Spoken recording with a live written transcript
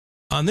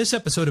On this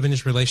episode of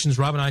Industry Relations,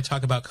 Rob and I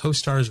talk about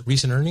CoStar's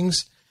recent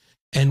earnings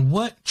and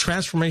what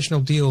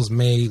transformational deals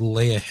may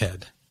lay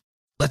ahead.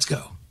 Let's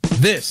go.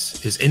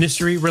 This is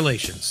Industry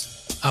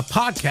Relations, a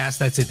podcast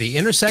that's at the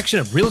intersection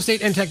of real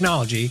estate and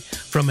technology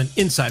from an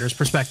insider's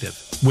perspective,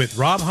 with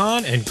Rob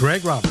Hahn and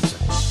Greg Robertson.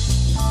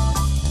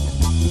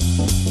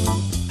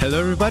 Hello,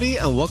 everybody,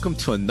 and welcome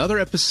to another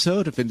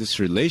episode of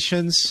Industry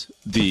Relations,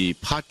 the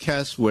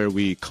podcast where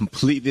we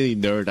completely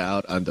nerd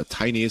out on the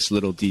tiniest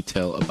little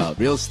detail about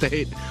real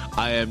estate.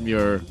 I am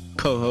your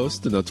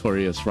co-host, the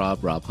notorious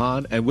Rob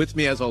Hahn, and with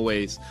me, as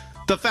always,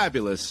 the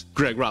fabulous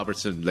Greg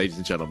Robertson, ladies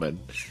and gentlemen.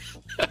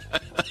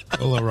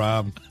 Hola,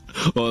 Rob.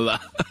 Hola.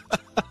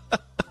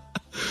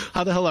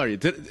 How the hell are you?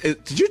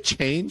 Did you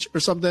change or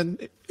something?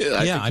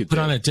 I put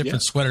on a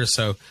different sweater,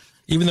 so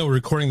even though we're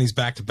recording these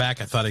back to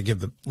back, I thought I'd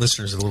give the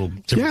listeners a little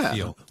different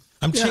feel.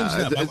 I'm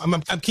changing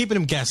up. I'm keeping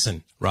them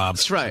guessing, Rob.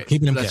 That's right. I'm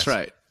keeping them That's guessing.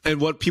 right.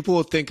 And what people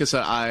will think is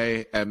that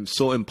I am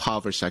so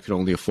impoverished I can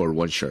only afford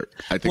one shirt.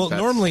 I think. Well,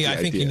 normally I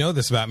idea. think you know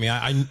this about me.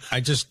 I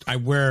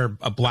wear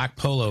a black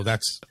polo.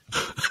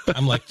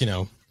 I'm like,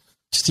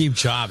 Steve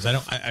Jobs.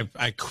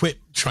 I quit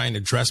trying to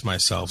dress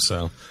myself.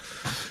 So,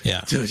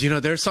 yeah.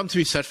 Dude, there's something to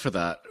be said for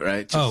that,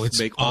 right? Just it's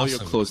make awesome. all your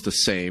clothes the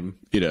same,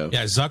 Yeah,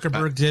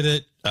 Zuckerberg did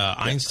it.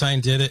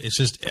 Einstein did it. It's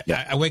just,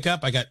 I wake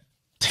up, I got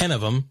 10 of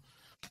them,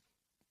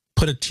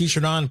 put a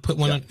t-shirt on, put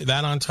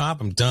that on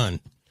top, I'm done.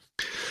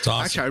 It's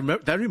awesome. Actually, I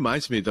remember, that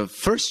reminds me, the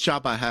first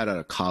job I had out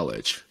of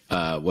college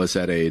was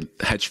at a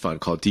hedge fund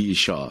called D.E.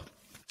 Shaw.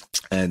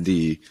 And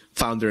the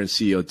founder and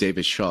CEO,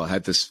 David Shaw,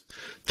 had this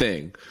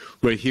thing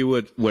where he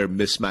would wear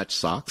mismatched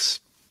socks.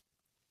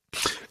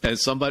 And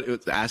somebody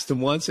asked him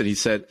once, and he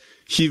said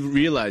he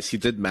realized he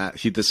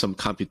did some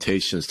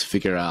computations to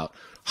figure out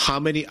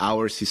how many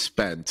hours he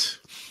spent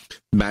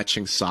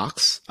matching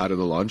socks out of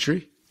the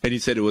laundry. And he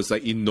said it was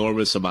like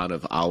enormous amount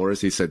of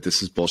hours. He said,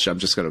 this is bullshit. I'm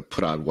just going to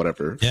put on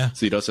whatever. Yeah.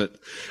 So he doesn't.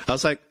 I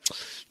was like,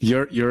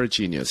 you're a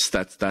genius.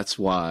 That's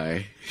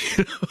why.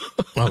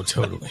 Oh,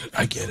 totally.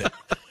 I get it.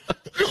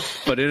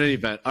 But in any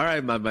event, all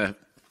right, my man.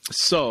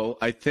 So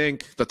I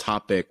think the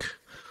topic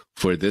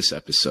for this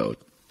episode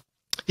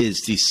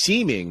is the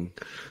seeming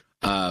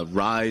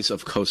rise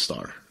of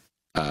CoStar.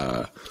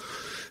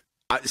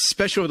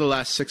 Especially over the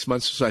last 6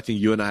 months or so, I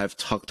think you and I have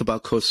talked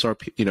about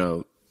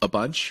CoStar, a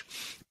bunch,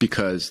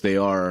 because they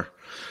are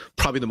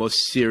probably the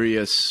most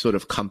serious sort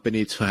of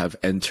company to have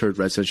entered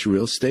residential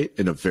real estate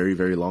in a very,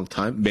 very long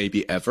time,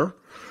 maybe ever,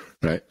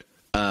 right?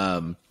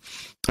 And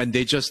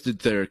they just did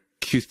their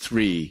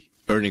Q3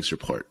 earnings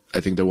report. I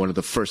think they're one of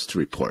the first to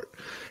report.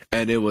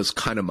 And it was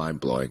kind of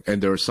mind-blowing.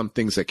 And there were some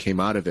things that came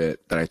out of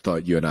it that I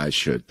thought you and I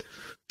should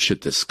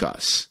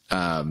discuss.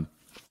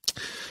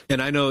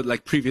 And I know,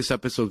 like previous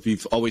episodes,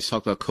 we've always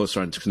talked about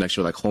CoStar in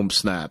connection with like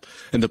HomeSnap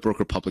and the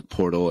Broker Public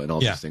Portal and all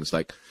these things.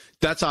 Like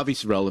that's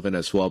obviously relevant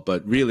as well,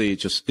 but really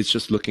it's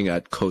just looking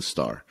at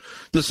CoStar.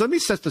 So let me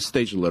set the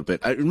stage a little bit.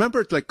 I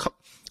remember like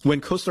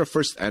when CoStar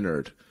first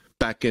entered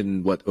back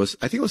in I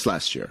think it was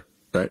last year,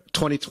 right?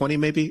 2020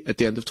 maybe, at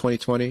the end of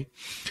 2020.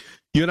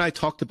 You and I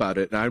talked about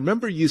it, and I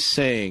remember you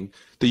saying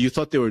that you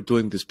thought they were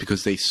doing this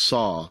because they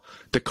saw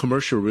the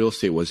commercial real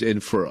estate was in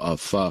for a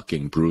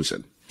fucking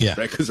bruising. Yeah.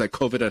 Right? Because like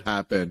COVID had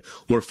happened,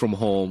 work from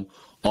home,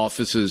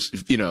 offices,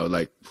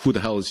 like who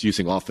the hell is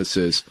using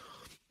offices,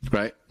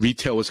 right?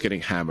 Retail was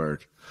getting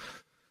hammered.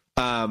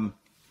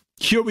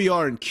 Here we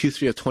are in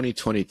Q3 of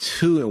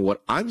 2022, and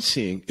what I'm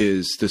seeing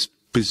is this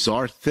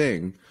bizarre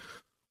thing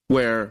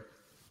where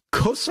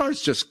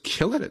CoStar's just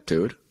killing it,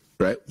 dude,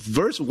 right?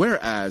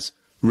 Whereas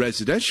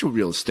residential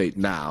real estate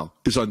now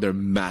is under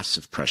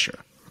massive pressure,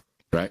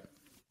 right?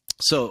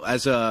 So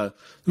let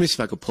me see if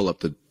I could pull up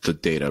the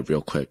data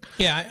real quick.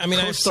 Yeah, I mean,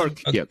 go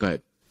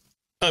ahead.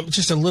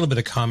 Just a little bit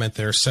of comment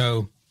there.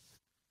 So,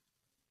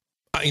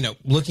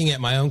 looking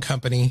at my own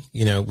company,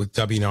 with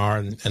W&R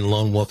and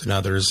Lone Wolf and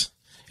others,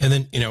 and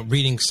then,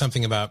 reading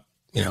something about,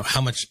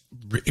 how much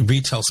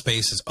retail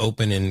space is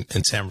open in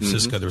San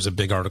Francisco. There was a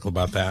big article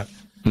about that.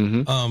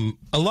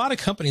 A lot of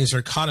companies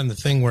are caught in the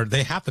thing where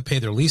they have to pay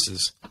their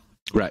leases.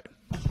 Right.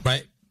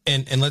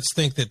 And let's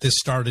think that this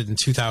started in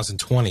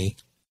 2020.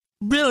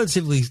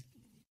 Relatively,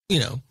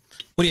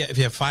 if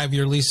you have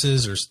 5-year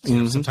leases or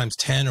sometimes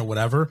 10 or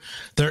whatever,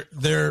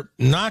 they're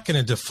not going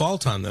to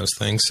default on those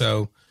things.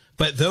 So,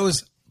 but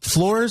those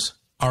floors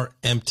are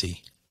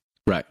empty.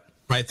 Right.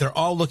 They're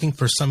all looking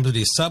for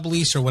somebody to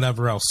sublease or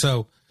whatever else.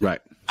 So,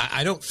 right.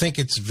 I don't think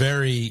it's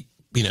very,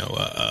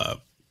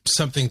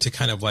 something to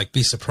kind of like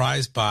be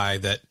surprised by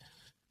that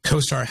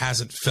CoStar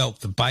hasn't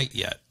felt the bite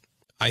yet.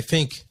 I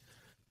think,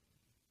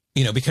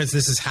 because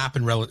this has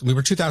happened, we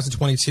were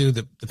 2022,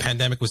 the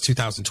pandemic was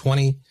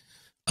 2020,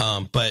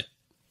 but,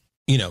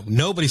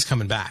 nobody's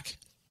coming back,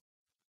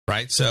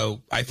 right?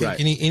 So I think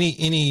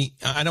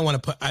I don't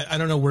want to I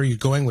don't know where you're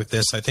going with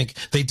this. I think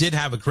they did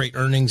have a great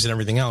earnings and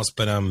everything else,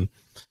 but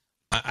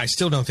I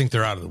still don't think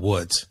they're out of the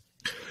woods.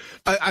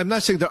 I'm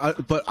not saying they're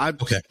out, but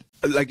okay.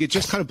 Like it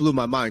just kind of blew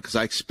my mind because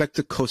I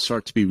expected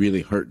CoStar to be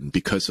really hurting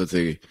because of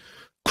the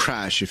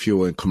crash, if you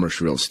will, in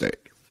commercial real estate.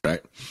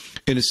 right?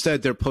 And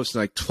instead, they're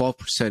posting like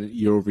 12%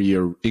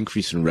 year-over-year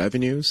increase in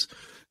revenues.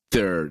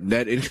 Their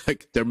net income,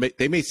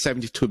 they made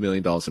 $72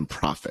 million in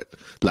profit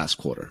last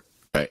quarter,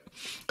 right?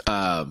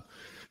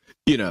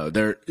 You know,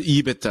 their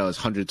EBITDA is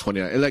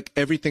 129. Like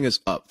everything is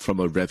up from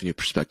a revenue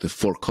perspective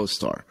for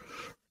CoStar,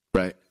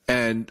 right?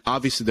 And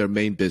obviously their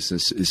main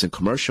business is in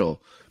commercial.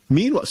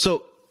 Meanwhile,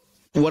 so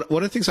one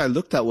of the things I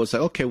looked at was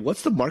like, okay,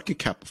 what's the market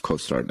cap of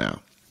CoStar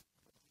now,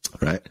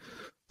 right?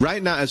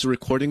 Right now, as we're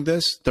recording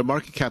this, their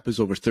market cap is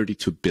over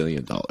 $32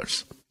 billion.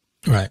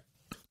 Right.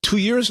 2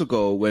 years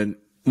ago, when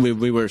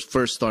we were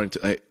first starting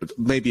to,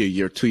 maybe a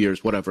year, 2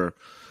 years, whatever,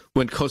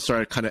 when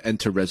CoStar kind of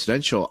entered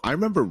residential, I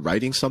remember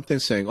writing something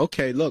saying,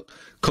 okay, look,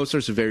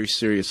 CoStar's a very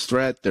serious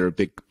threat. They're a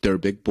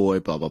big boy,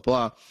 blah, blah,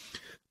 blah.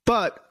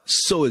 But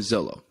so is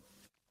Zillow,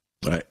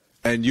 right?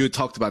 And you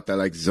talked about that,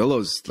 like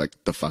Zillow's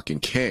like the fucking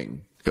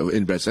king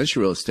in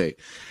residential real estate.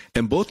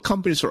 And both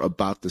companies are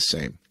about the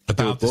same.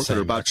 Both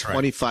are about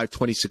 25,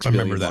 26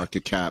 billion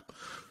market cap.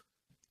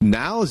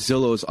 Now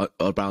Zillow is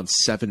around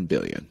 7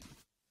 billion.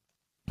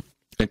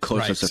 And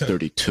CoStar's at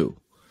 32.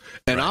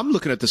 And I'm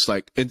looking at this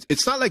like,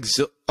 it's not like,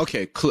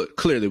 okay,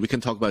 clearly we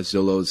can talk about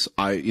Zillow's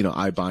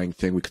iBuying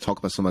thing. We could talk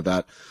about some of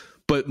that.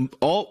 But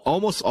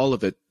almost all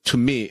of it, to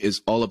me,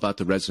 is all about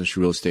the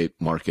residential real estate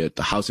market,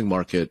 the housing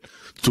market,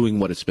 doing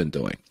what it's been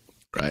doing,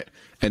 right?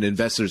 And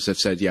investors have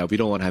said, yeah, we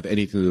don't want to have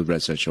anything to do with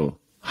residential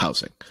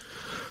housing.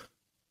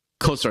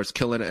 CoStar's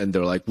killing it, and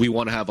they're like, we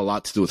want to have a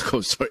lot to do with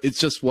CoStar. It's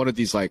just one of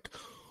these like,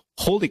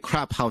 holy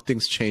crap, how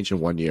things change in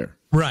 1 year.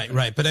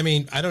 Right. But I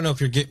mean, I don't know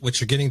if what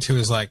you're getting to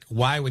is like,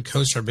 why would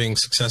CoStar being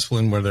successful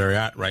in where they're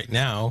at right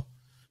now,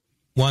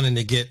 wanting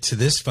to get to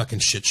this fucking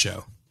shit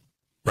show,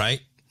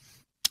 right?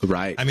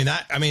 Right. I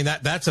mean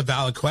that's a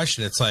valid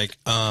question. It's like,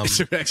 it's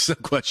an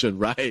excellent question,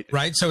 right?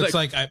 Right. So it's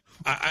like,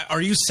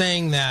 are you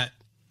saying that,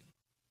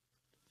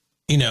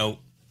 you know,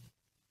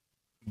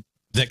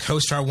 that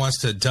CoStar wants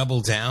to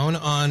double down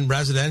on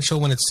residential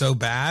when it's so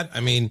bad?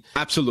 I mean,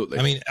 absolutely.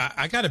 I mean,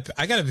 I gotta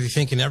be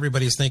thinking,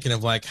 everybody's thinking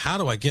of like, how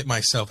do I get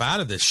myself out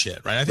of this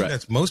shit? Right. I think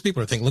that's most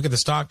people are thinking, look at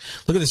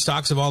the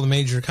stocks of all the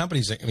major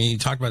companies. I mean, you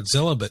talked about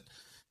Zillow, but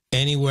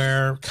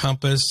Anywhere,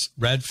 Compass,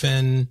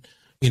 Redfin,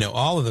 you know,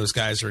 all of those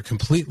guys are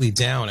completely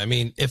down. I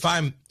mean,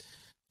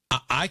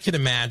 I could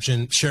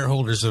imagine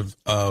shareholders of,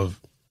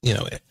 you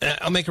know,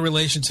 I'll make a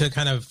relation to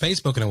kind of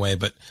Facebook in a way,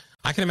 but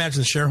I can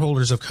imagine the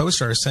shareholders of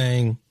CoStar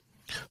saying,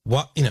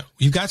 what, you know,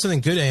 you got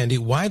something good, Andy.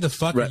 Why the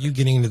fuck are you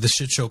getting into this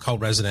shit show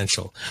called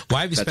residential?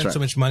 Why have you spent so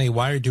much money?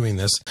 Why are you doing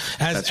this?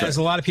 As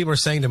a lot of people are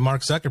saying to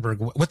Mark Zuckerberg,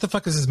 what the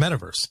fuck is this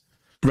metaverse?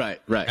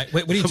 Right.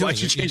 What are you doing?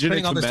 You're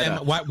spending all this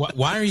time.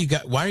 Why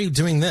are you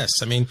doing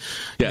this? I mean,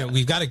 you know,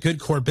 we've got a good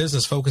core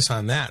business focus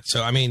on that.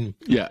 So I mean,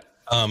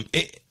 I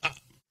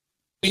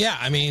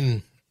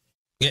mean,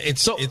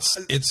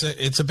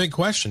 it's a big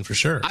question for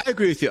sure. I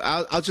agree with you.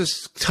 I'll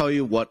just tell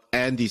you what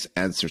Andy's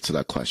answer to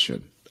that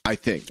question, I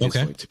think, is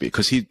going to be,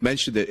 because he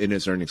mentioned it in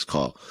his earnings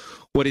call.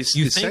 What is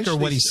you think, or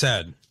what he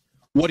said?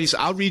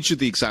 I'll read you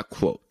the exact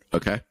quote.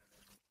 Okay,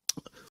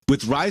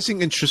 with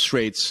rising interest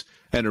rates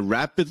and a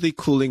rapidly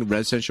cooling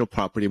residential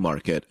property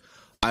market,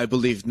 I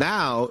believe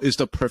now is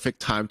the perfect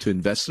time to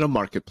invest in a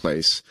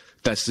marketplace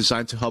that's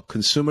designed to help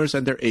consumers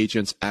and their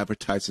agents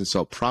advertise and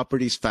sell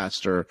properties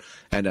faster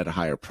and at a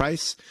higher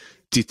price.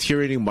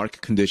 Deteriorating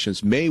market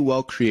conditions may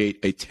well create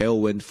a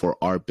tailwind for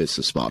our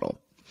business model.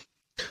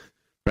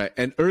 Right.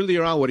 And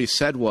earlier on, what he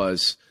said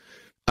was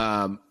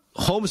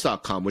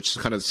Homes.com, which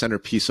is kind of the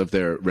centerpiece of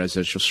their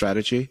residential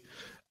strategy,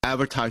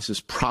 advertises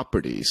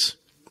properties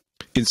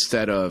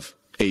instead of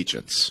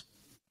agents.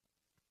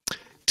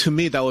 To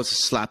me, that was a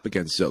slap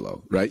against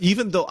Zillow, right?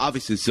 Even though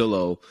obviously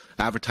Zillow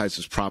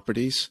advertises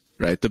properties,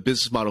 right? The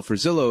business model for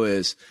Zillow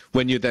is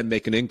when you then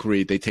make an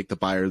inquiry, they take the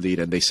buyer lead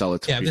and they sell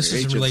it to agents. This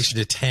is in relation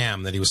to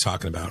TAM that he was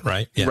talking about,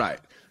 right? Yeah. Right.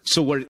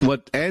 So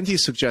what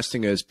Andy's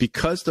suggesting is,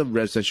 because the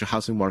residential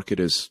housing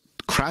market is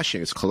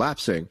crashing, it's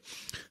collapsing,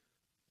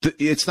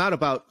 it's not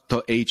about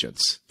the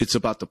agents, it's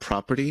about the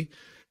property,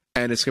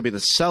 and it's going to be the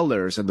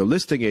sellers and the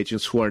listing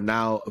agents who are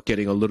now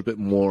getting a little bit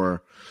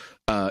more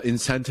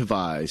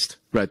incentivized,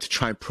 right, to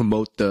try and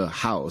promote the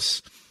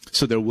house.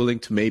 So they're willing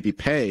to maybe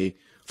pay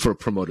for a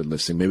promoted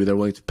listing. Maybe they're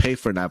willing to pay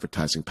for an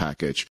advertising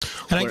package.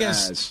 And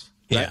whereas,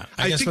 I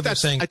guess what they're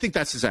saying, I think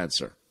that's his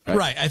answer.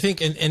 Right. I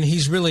think, and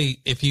he's really,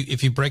 if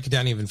you break it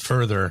down even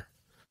further,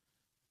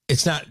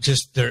 it's not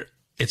just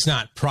it's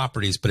not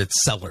properties, but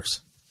it's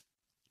sellers.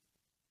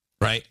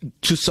 Right.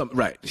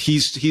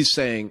 He's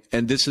saying,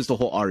 and this is the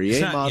whole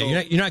REA model.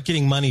 You're not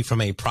getting money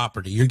from a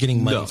property. You're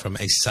getting money from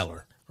a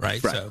seller. Right.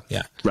 So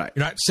Right.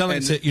 You're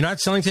not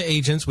selling to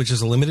agents, which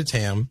is a limited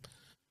TAM.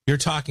 You're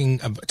talking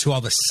to all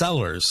the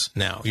sellers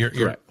now.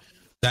 You're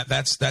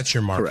that's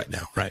your market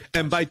now, right?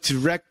 And by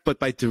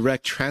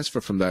direct transfer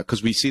from that,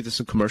 because we see this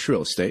in commercial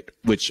real estate,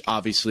 which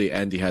obviously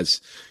Andy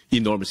has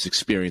enormous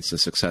experience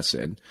and success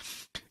in.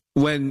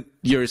 When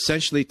you're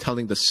essentially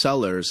telling the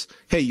sellers,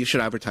 hey, you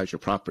should advertise your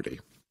property,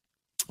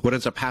 what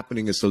ends up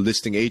happening is the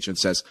listing agent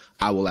says,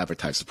 I will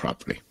advertise the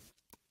property.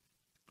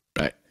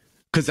 Right.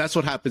 Because that's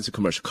what happens in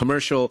commercial.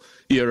 Commercial,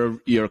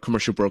 you're a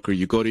commercial broker.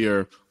 You go to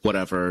your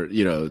whatever,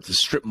 the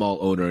strip mall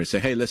owner and say,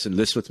 hey, listen,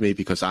 list with me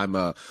because I'm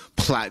a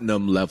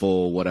platinum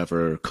level,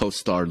 whatever,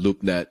 CoStar,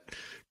 LoopNet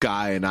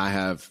guy, and I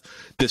have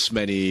this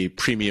many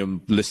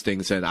premium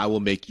listings, and I will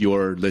make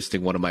your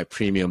listing one of my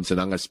premiums, and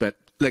I'm going to spend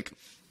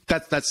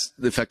that's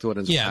the effect of what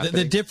is happening.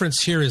 The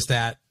difference here is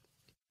that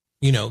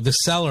the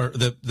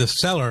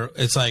seller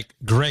is like,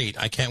 great,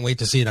 I can't wait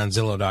to see it on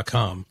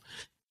Zillow.com.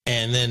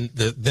 And then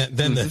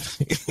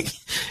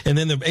and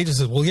then the agent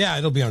says, well, yeah,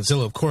 it'll be on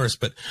Zillow, of course,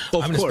 but I'm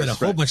going to spend a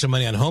whole bunch of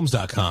money on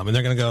Homes.com, and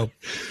they're going to go,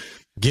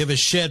 give a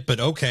shit, but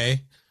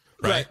okay,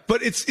 right?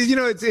 But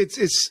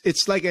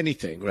it's like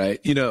anything,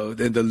 right?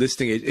 The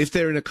listing, if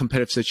they're in a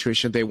competitive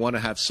situation, they want to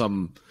have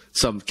some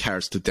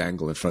carrots to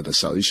dangle in front of the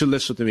seller. You should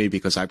listen to me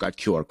because I've got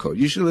QR code.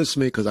 You should listen to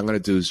me because I'm going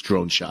to do this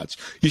drone shots.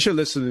 You should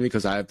listen to me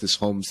because I have this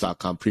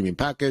Homes.com premium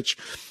package.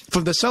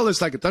 From the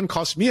sellers, like, it doesn't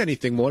cost me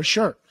anything more.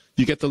 Sure.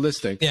 You get the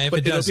listing. Yeah,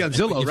 but it'll be on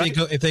Zillow, right?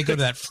 If they go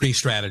to that free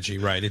strategy,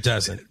 right, it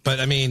doesn't. But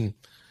I mean,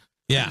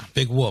 yeah,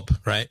 big whoop,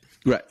 right?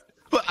 Right.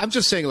 Well, I'm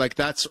just saying, like,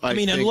 that's.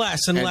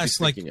 Unless,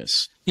 like,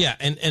 yeah,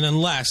 and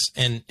unless,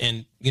 and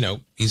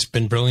he's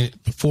been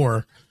brilliant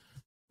before,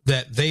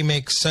 that they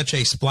make such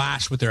a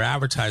splash with their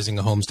advertising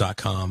of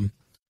Homes.com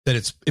that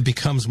it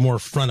becomes more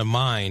front of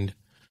mind,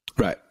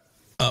 right?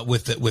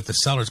 With the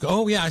sellers, go,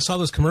 oh yeah, I saw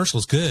those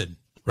commercials, good,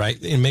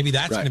 right? And maybe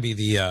that's going to be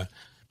the.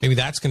 Maybe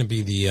that's going to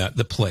be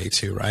the play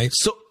too, right?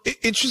 So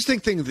interesting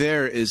thing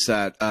there is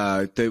that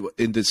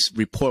in this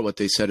report, what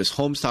they said is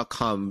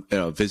Homes.com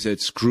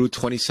visits grew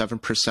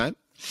 27%,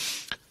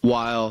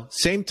 while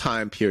same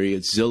time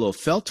period Zillow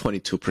fell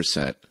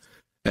 22%,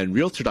 and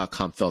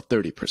Realtor.com fell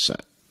 30%.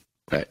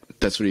 Right,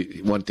 that's what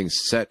one thing he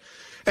said,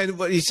 and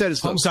what he said is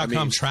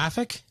Homes.com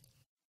traffic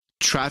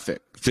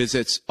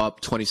visits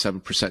up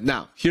 27%.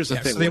 Now, here's the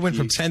thing. So they went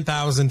from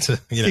 10,000 to,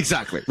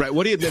 Exactly. Right.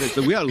 What he admitted is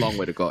that we had a long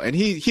way to go. And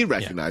he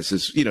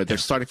recognizes, they're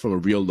starting from a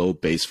real low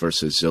base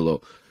versus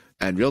Zillow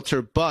and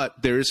Realtor,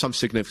 but there is some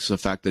significance of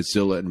the fact that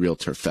Zillow and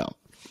Realtor fell.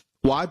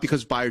 Why?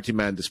 Because buyer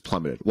demand is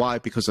plummeted. Why?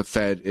 Because the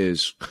Fed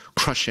is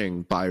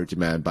crushing buyer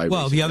demand by.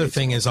 Well, the other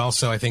thing is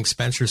also, I think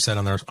Spencer said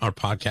on our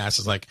podcast,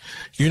 is like,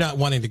 you're not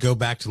wanting to go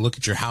back to look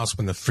at your house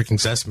when the freaking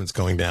assessment's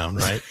going down,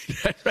 right?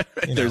 Right.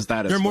 There's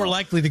that. You're more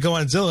likely to go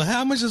on Zillow.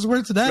 How much is it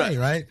worth today,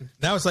 right?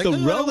 Now it's like,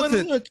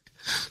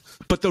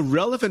 But the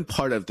relevant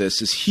part of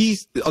this is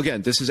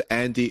this is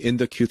Andy in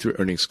the Q3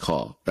 earnings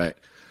call, right?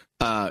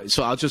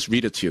 So I'll just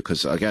read it to you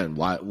because, again,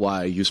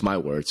 why use my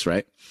words,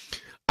 right?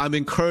 I'm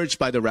encouraged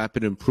by the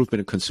rapid improvement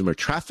in consumer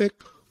traffic.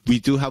 We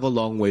do have a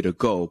long way to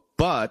go,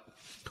 but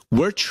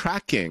we're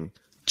tracking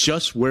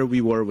just where we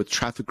were with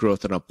traffic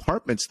growth on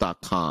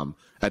Apartments.com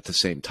at the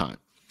same time.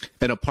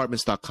 And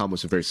Apartments.com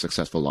was a very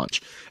successful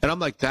launch. And I'm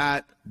like,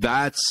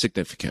 that's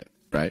significant,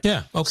 right?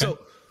 Yeah, okay. So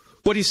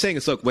what he's saying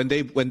is, look, when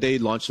they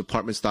launched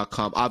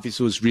Apartments.com,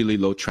 obviously it was really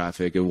low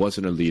traffic. It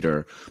wasn't a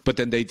leader. But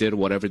then they did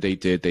whatever they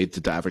did. They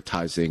did the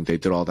advertising. They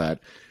did all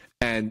that.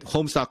 And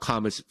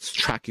Homes.com is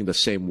tracking the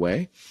same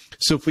way.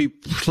 So if we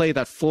play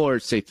that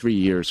forward, say 3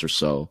 years or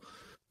so,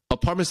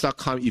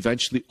 Apartments.com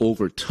eventually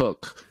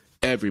overtook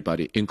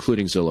everybody,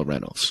 including Zillow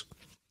Rentals.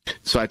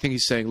 So I think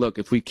he's saying, look,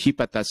 if we keep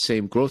at that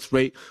same growth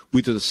rate,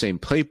 we do the same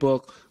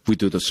playbook, we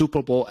do the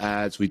Super Bowl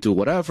ads, we do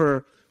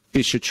whatever,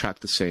 it should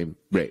track the same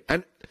rate.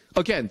 And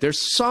again,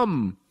 there's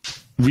some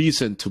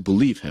reason to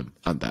believe him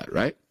on that,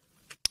 right?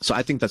 So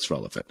I think that's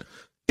relevant.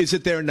 Is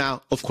it there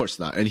now? Of course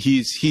not. And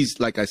he's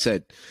like I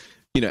said,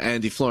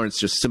 Andy Florance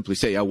just simply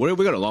say, yeah, we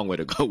got a long way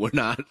to go. We're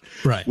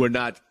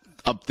not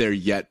up there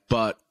yet,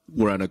 but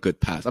we're on a good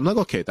path. I'm like,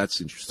 okay, that's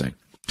interesting.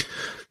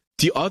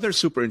 The other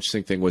super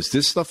interesting thing was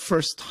this is the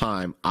first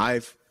time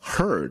I've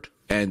heard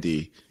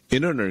Andy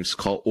in an earnings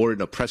call or in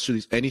a press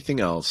release,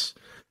 anything else,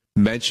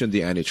 mention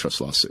the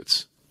antitrust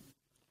lawsuits.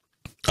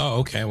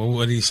 Oh, okay. Well,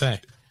 what did he say?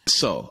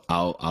 So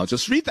I'll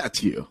just read that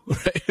to you,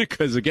 right?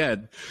 Because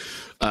again,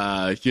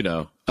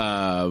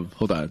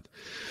 hold on.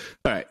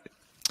 All right.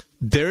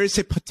 There is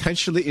a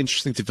potentially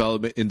interesting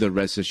development in the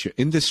residential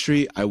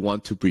industry I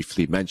want to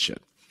briefly mention.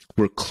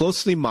 We're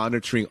closely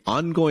monitoring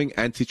ongoing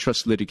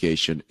antitrust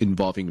litigation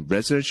involving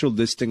residential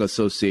listing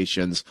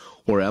associations,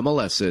 or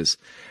MLSs,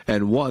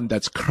 and one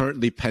that's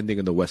currently pending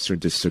in the Western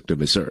District of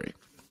Missouri.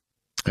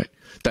 Right.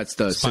 That's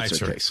the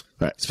Spitzer case.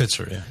 Right.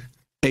 Spitzer, yeah.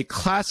 A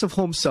class of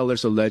home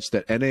sellers allege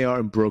that NAR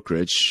and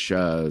brokerage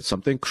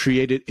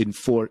created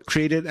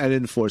and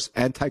enforced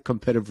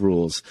anti-competitive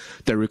rules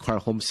that require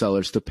home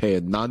sellers to pay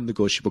a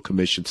non-negotiable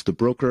commission to the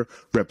broker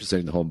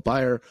representing the home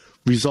buyer,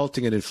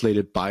 resulting in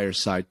inflated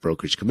buyer-side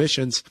brokerage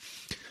commissions.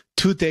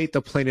 To date,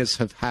 the plaintiffs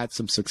have had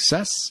some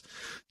success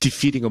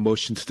defeating a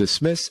motion to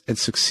dismiss and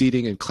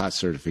succeeding in class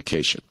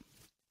certification.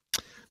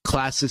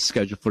 Class is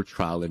scheduled for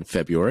trial in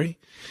February.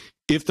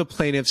 If the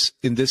plaintiffs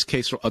in this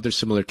case or other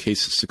similar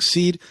cases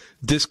succeed,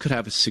 this could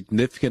have a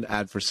significant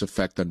adverse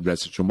effect on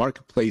residential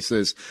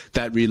marketplaces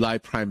that rely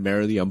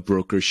primarily on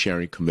brokers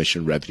sharing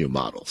commission revenue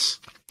models.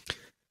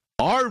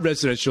 Our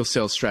residential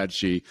sales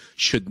strategy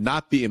should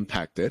not be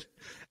impacted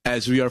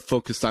as we are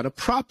focused on a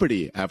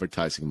property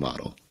advertising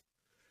model.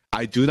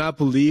 I do not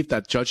believe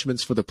that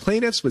judgments for the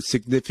plaintiffs would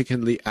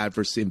significantly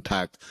adversely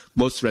impact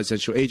most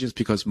residential agents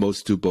because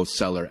most do both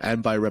seller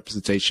and buyer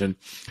representation,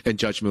 and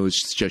judgment would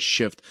just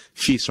shift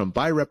fees from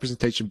buyer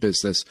representation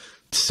business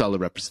to seller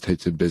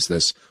representation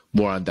business.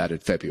 More on that in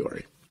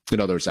February. In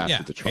other words,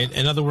 after the trial.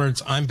 In other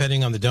words, I'm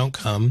betting on the don't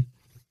come,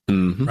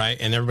 right?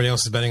 And everybody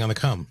else is betting on the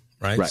come,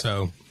 right?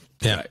 So,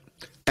 yeah. Right.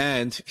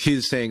 And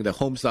he's saying that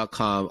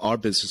Homes.com, our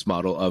business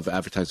model of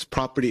advertising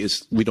property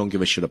is we don't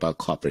give a shit about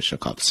cooperation or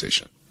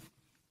compensation.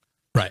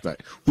 Right.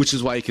 Which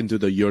is why he can do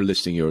the your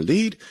listing, your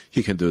lead.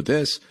 He can do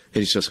this,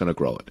 and he's just going to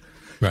grow it.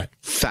 Right.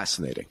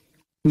 Fascinating.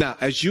 Now,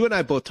 as you and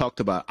I both talked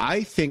about,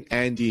 I think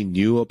Andy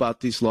knew about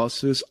these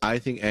lawsuits. I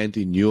think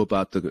Andy knew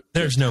about the.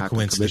 There's no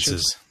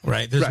coincidences,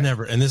 right? There's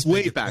never, and this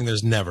way back,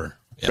 there's never.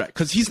 Yeah. Right,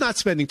 because he's not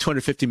spending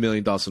 $250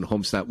 million on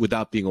HomeSnap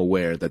without being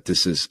aware that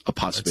this is a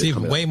possibility. It's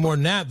even way more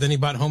than that. Then he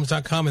bought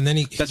Homes.com, and then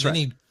he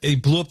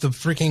blew up the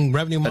freaking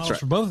revenue models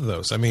for both of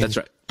those. I mean, that's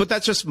right. But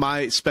that's just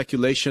my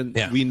speculation.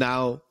 Yeah. We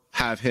now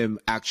have him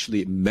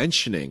actually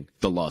mentioning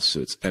the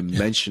lawsuits and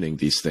mentioning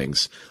these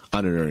things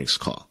on an earnings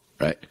call,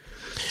 right?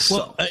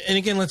 Well, and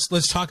again,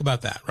 let's talk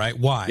about that, right?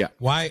 Why? Yeah.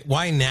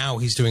 Why now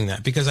he's doing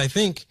that? Because I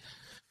think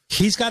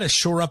he's got to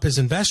shore up his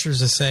investors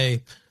to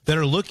say that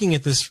are looking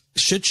at this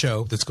shit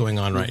show that's going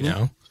on right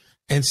now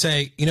and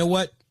say, you know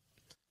what?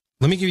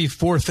 Let me give you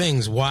 4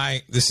 things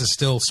why this is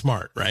still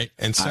smart, right?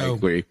 And so I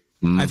agree.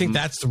 I think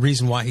that's the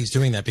reason why he's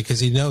doing that, because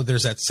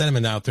there's that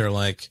sentiment out there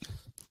like,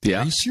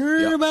 are you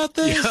sure about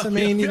this? I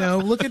mean, you know,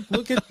 look at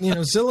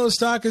Zillow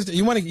stock is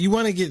you want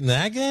to get in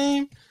that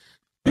game,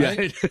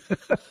 right?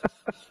 Yeah.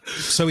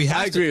 So he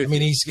has to. I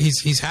mean,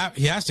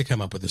 he has to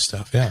come up with this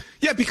stuff. Yeah.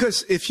 Yeah,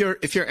 because if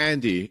you're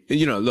Andy,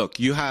 you know, look,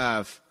 you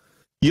have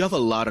a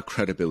lot of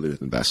credibility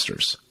with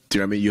investors. Do you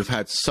know what I mean? You've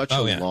had such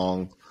a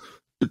long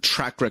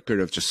track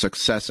record of just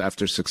success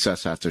after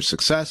success after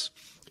success.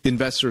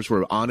 Investors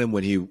were on him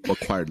when he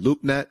acquired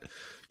LoopNet.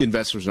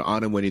 Investors are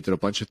on him when he did a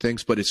bunch of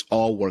things, but it's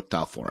all worked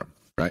out for him.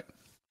 Right.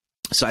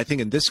 So I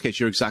think in this case,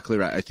 you're exactly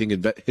right. I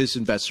think his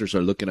investors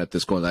are looking at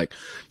this going like,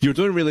 you're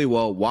doing really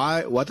well.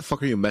 Why the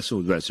fuck are you messing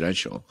with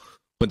residential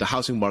when the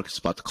housing market's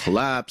about to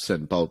collapse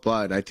and blah, blah,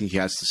 blah. And I think he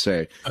has to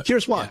say,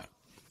 here's why.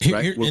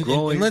 Right. We're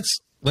growing. And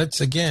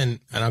let's again,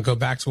 and I'll go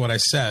back to what I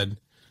said.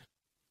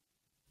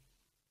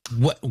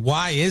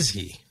 Why is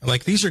he?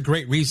 Like, these are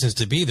great reasons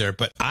to be there.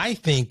 But I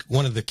think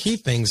one of the key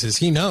things is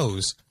he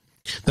knows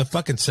the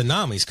fucking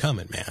tsunami's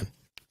coming, man.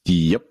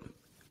 Yep.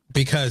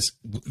 Because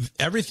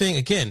everything,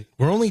 again,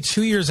 we're only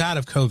 2 years out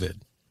of COVID,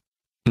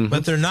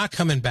 but they're not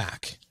coming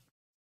back.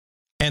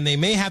 And they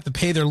may have to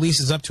pay their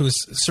leases up to a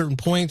certain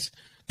point.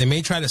 They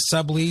may try to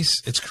sublease.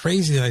 It's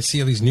crazy that I see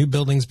all these new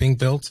buildings being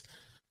built.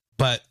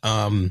 But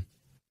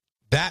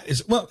that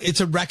is, well,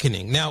 it's a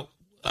reckoning. Now,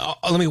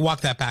 let me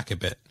walk that back a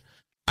bit.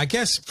 I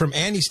guess from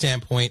Andy's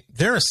standpoint,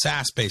 they're a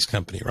SaaS-based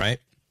company, right?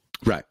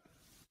 Right.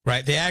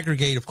 Right. They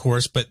aggregate, of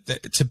course, but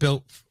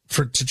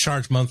to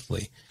charge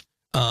monthly.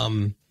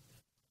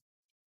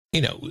 You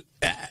know,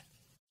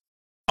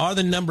 are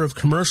the number of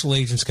commercial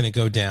agents going to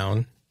go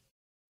down?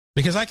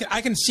 Because I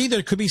can see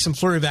there could be some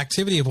flurry of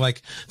activity of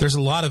like, there's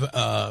a lot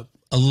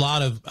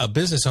of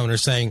business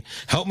owners saying,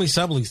 help me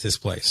sublease this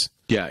place.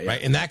 Yeah.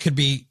 Right. And that could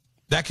be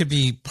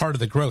part of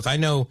the growth. I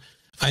know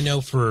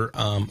for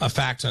a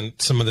fact on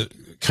some of the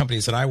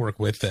companies that I work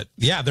with that,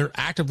 they're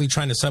actively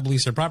trying to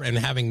sublease their property and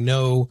having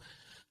no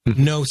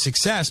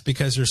success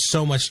because there's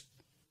so much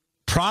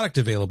product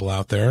available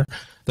out there.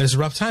 There's a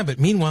rough time, but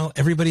meanwhile,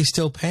 everybody's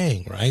still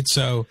paying, right?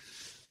 So,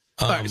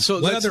 all right,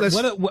 so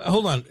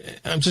hold on.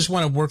 I just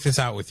want to work this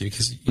out with you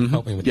because you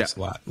help me with this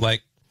a lot.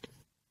 Like,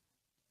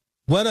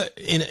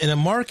 in a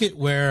market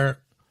where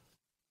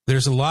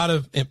there's a lot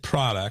of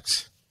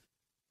products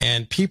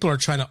and people are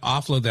trying to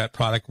offload that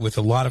product with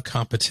a lot of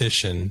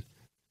competition,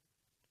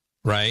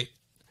 right?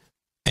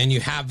 And you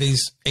have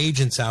these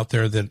agents out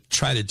there that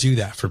try to do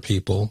that for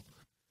people.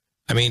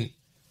 I mean,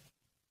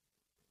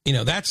 you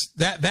know, that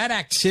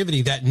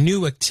activity, that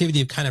new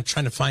activity of kind of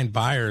trying to find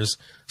buyers,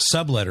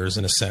 subletters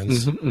in a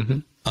sense,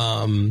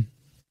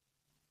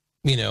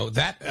 you know,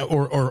 that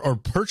or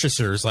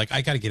purchasers, like,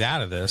 I got to get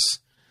out of this.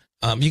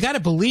 You got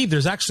to believe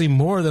there's actually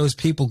more of those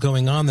people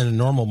going on than a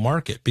normal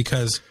market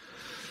because,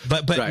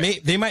 but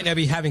they might not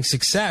be having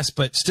success,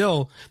 but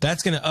still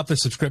that's going to up the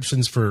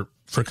subscriptions for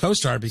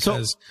CoStar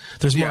because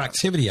there's more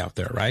activity out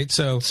there, right?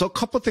 So a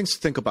couple of things to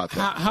think about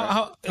that.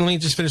 How let me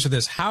just finish with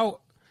this. How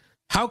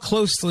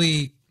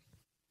closely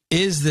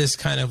is this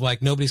kind of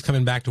like nobody's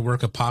coming back to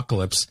work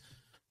apocalypse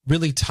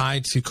really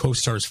tied to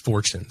CoStar's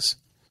fortunes?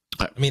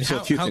 I mean,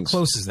 how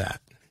close is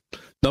that?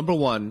 Number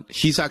one,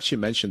 he's actually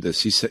mentioned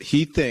this. He said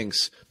he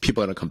thinks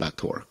people are going to come back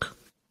to work.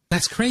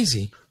 That's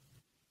crazy.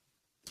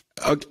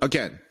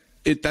 Again,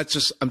 I'm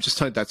just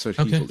telling you that's what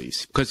he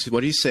believes. Because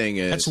what he's saying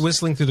is that's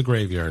whistling through the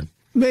graveyard.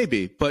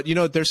 Maybe, but you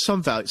know, there's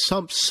some value,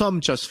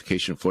 some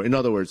justification for it. In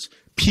other words,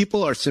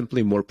 people are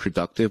simply more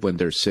productive when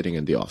they're sitting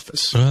in the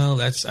office. Well,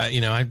 that's I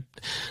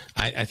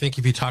think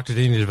if you talk to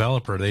any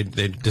developer, they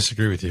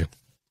disagree with you.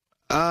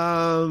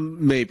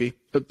 Maybe,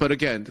 but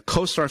again,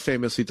 CoStar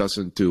famously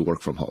doesn't do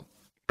work from home,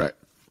 right?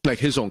 like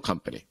his own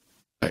company.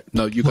 Right?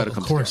 No, you got to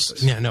come. Of course, to the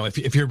office. yeah. No,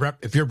 if you're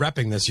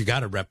repping this, you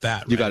got to rep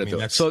that. You got to do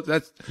it. So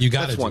that's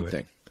one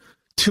thing.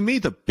 To me,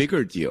 the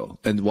bigger deal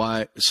and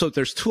why. So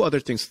there's two other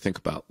things to think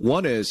about.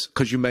 One is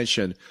because you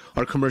mentioned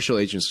our commercial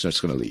agents are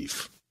just going to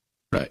leave,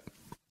 right?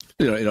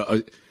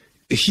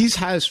 He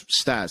has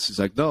stats. It's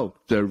like, no,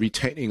 they're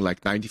retaining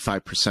like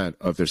 95%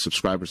 of their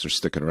subscribers are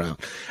sticking around.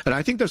 And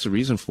I think there's a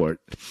reason for it.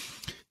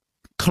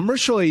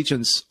 Commercial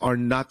agents are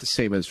not the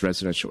same as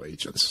residential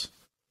agents,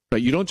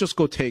 right? You don't just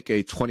go take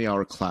a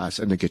 20-hour class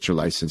and then get your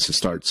license and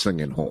start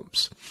slinging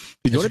homes.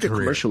 You want to be a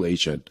commercial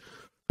agent,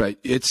 right?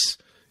 It's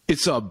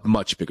a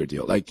much bigger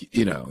deal.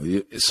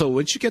 So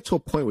once you get to a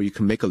point where you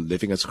can make a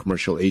living as a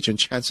commercial agent,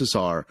 chances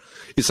are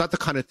it's not the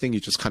kind of thing you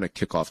just kind of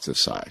kick off to the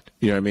side.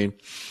 You know what I mean?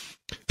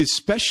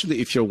 Especially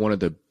if you're one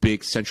of the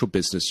big central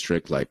business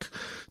district, like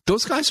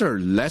those guys are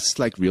less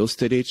like real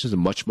estate agents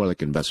and much more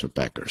like investment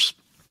bankers,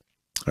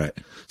 right?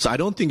 So I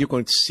don't think you're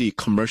going to see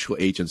commercial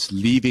agents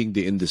leaving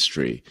the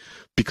industry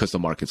because the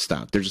market's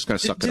down. They're just going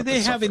to suck it up. Do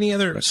they have any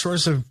other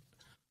source of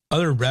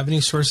other revenue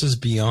sources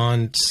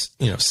beyond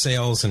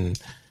sales and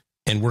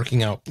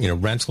working out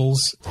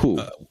rentals?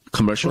 Who?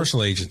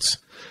 Commercial agents?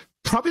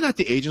 Probably not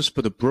the agents,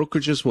 but the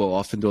brokerages will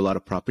often do a lot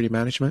of property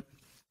management.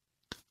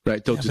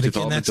 Right, they'll do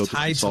development. That's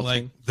tied to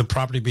like the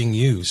property being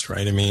used,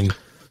 right? I mean,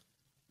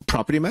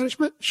 property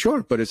management,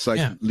 sure, but it's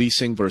like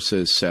leasing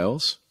versus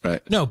sales,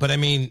 right? No, but I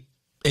mean,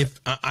 if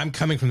I'm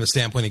coming from the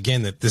standpoint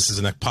again that this is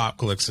an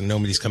apocalypse and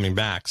nobody's coming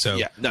back, so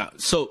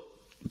so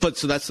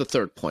that's the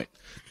third point.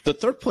 The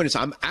third point is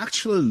I'm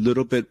actually a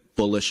little bit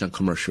bullish on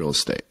commercial real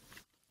estate.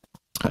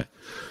 Okay.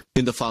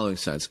 In the following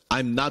sense,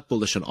 I'm not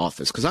bullish on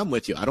office because I'm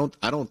with you. I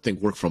don't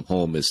think work from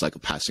home is like a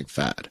passing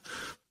fad.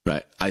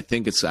 Right. I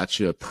think it's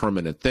actually a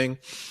permanent thing.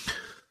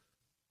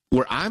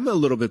 Where I'm a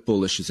little bit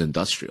bullish is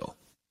industrial.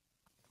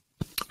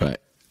 Right.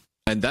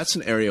 And that's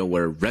an area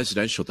where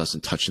residential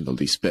doesn't touch in the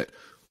least bit.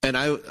 And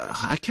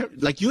I can't,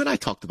 like you and I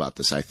talked about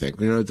this, I think,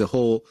 the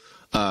whole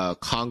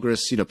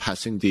Congress,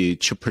 passing the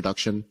chip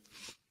production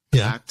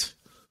act.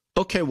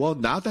 Okay. Well,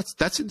 now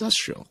that's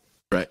industrial.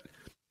 Right.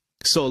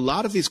 So a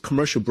lot of these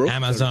commercial brokers,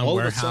 Amazon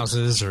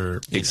warehouses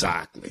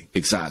exactly.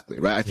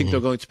 Right. I think they're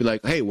going to be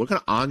like, hey, we're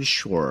going to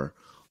onshore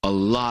a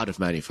lot of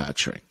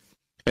manufacturing.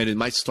 And it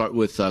might start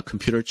with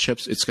computer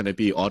chips. It's going to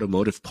be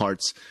automotive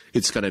parts.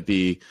 It's going to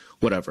be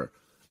whatever.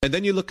 And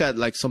then you look at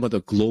like some of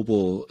the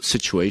global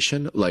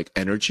situation, like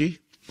energy,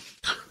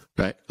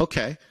 right?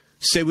 Okay.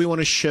 Say we want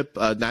to ship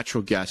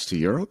natural gas to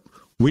Europe.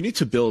 We need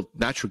to build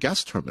natural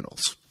gas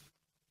terminals.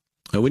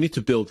 And we need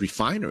to build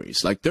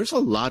refineries. Like there's a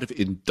lot of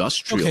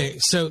industrial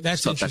so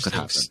that's stuff that could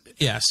interesting. happen.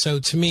 Yeah. So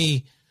to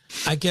me,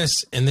 I guess,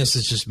 and this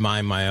is just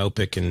my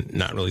myopic and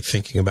not really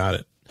thinking about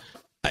it.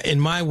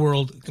 In my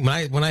world,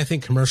 when I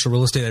think commercial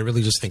real estate, I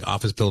really just think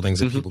office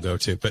buildings that people go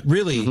to. But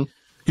really,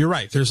 you're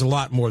right. There's a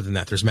lot more than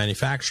that. There's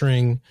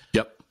manufacturing.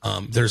 Yep.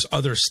 There's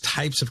other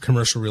types of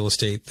commercial real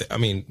estate.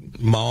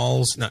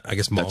 Malls. I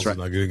guess malls is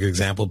not a good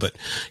example, but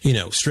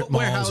strip malls,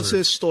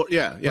 warehouses,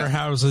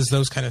 warehouses,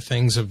 those kind of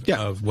things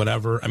of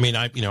whatever. I mean,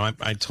 I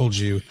told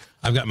you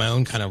I've got my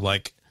own kind of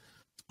like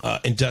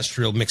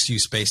industrial mixed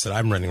use space that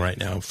I'm running right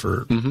now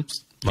for.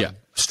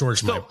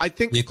 Storage. So I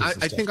think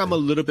I'm a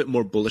little bit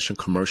more bullish on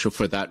commercial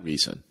for that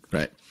reason,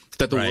 right?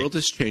 That the world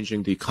is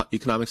changing, the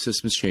economic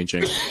system is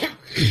changing.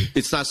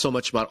 It's not so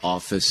much about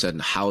office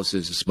and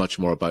houses; it's much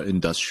more about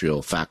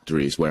industrial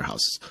factories,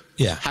 warehouses.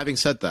 Yeah. Having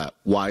said that,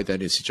 why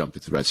then is he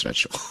jumping to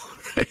residential?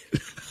 Right?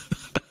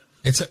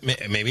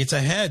 Maybe it's a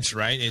hedge,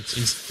 right?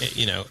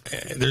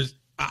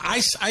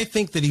 I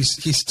think that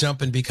he's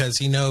jumping because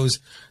he knows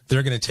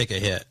they're going to take a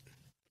hit,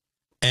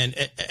 and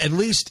at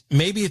least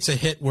maybe it's a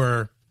hit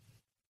where.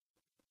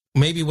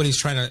 Maybe what he's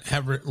trying to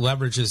have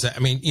leverage is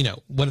that,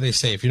 what do they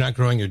say? If you're not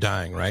growing, you're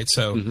dying, right?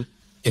 So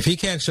if he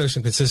can't show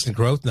some consistent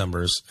growth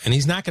numbers, and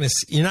he's not going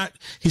to,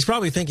 he's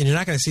probably thinking you're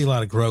not going to see a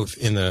lot of growth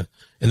in the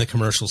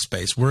commercial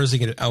space. Where is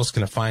he else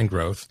going to find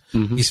growth?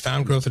 He's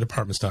found growth at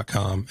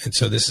apartments.com. And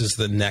so this is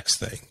the next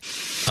thing.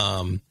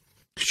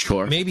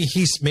 Sure. Maybe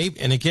he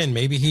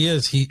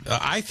is.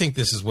 I think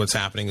this is what's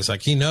happening. It's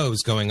like he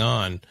knows going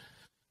on.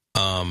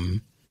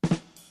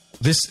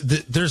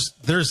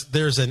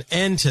 There's an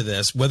end to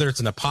this, whether it's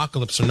an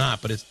apocalypse or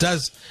not, but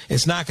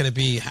it's not going to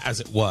be as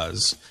it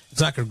was. It's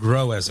not going to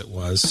grow as it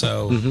was.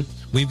 So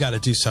we've got to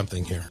do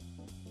something here.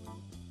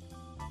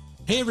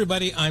 Hey,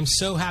 everybody. I'm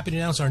so happy to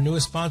announce our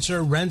newest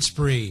sponsor,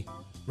 RentSpree.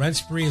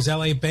 RentSpree is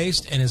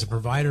LA-based and is a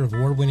provider of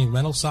award-winning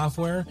rental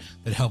software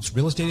that helps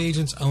real estate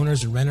agents,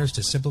 owners, and renters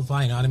to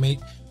simplify and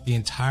automate the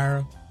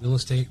entire real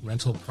estate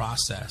rental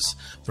process.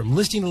 From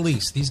listing to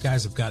lease, these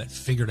guys have got it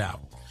figured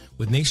out.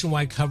 With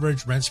nationwide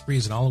coverage, RentSpree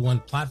is an all-in-one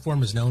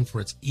platform is known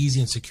for its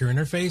easy and secure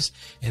interface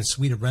and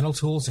suite of rental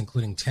tools,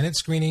 including tenant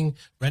screening,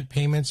 rent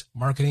payments,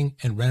 marketing,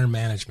 and renter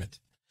management.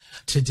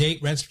 To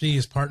date, RentSpree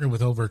has partnered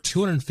with over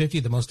 250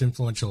 of the most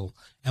influential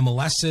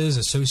MLSs,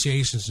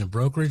 associations, and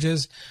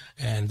brokerages,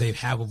 and they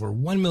have over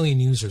 1 million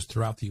users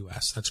throughout the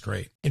U.S. That's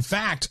great. In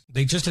fact,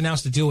 they just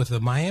announced a deal with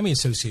the Miami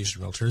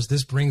Association of Realtors.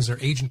 This brings their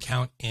agent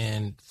count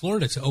in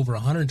Florida to over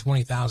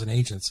 120,000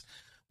 agents,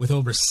 with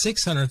over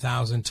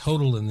 600,000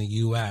 total in the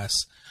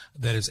U.S.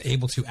 that is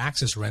able to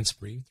access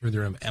RentSpree through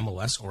their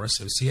MLS or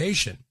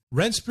association.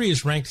 RentSpree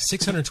is ranked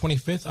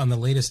 625th on the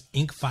latest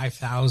Inc.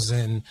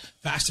 5000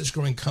 fastest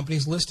growing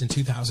companies list in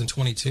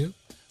 2022.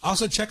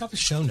 Also, check out the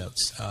show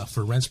notes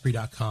for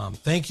rentspree.com.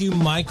 Thank you,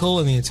 Michael,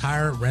 and the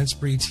entire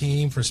RentSpree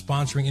team for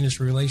sponsoring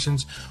Industry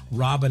Relations.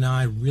 Rob and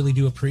I really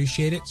do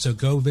appreciate it, so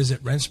go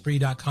visit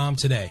rentspree.com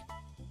today.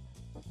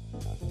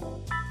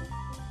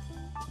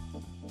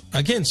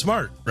 Again,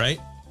 smart, right?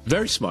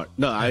 Very smart.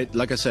 No,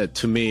 like I said,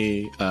 to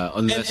me,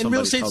 unless and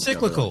real estate's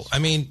cyclical. I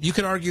mean, you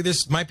could argue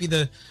this might be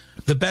the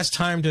best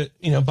time to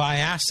buy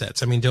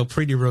assets. I mean, Del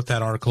Preti wrote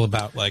that article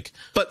about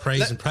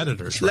preys and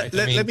predators, right?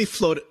 Let me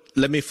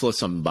float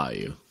something by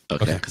you,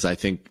 okay? Because I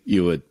think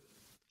you would.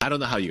 I don't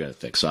know how you're gonna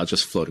think, so I'll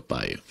just float it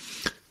by you.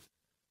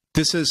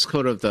 This is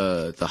sort of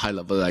the high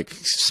level, like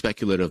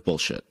speculative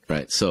bullshit,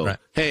 right? So,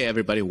 Hey,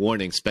 everybody,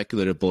 warning,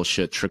 speculative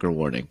bullshit, trigger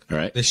warning, all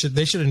right? They should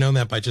have known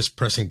that by just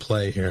pressing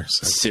play here.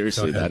 So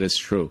seriously, that is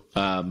true.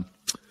 But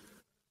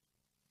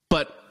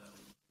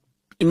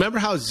remember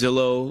how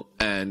Zillow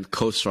and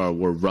CoStar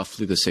were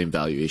roughly the same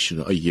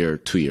valuation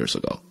 2 years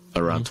ago,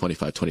 around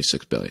 25,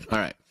 26 billion. All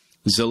right.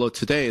 Zillow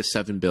today is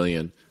 7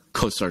 billion,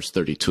 CoStar's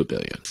 32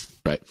 billion,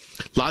 right?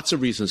 Lots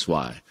of reasons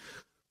why.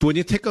 But when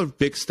you take a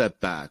big step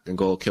back and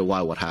go, okay,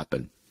 why? What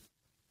happened?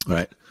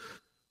 Right?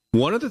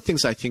 One of the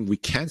things I think we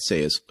can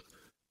say is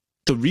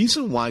the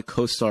reason why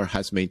CoStar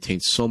has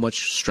maintained so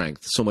much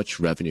strength, so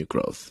much revenue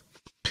growth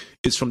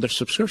is from their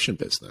subscription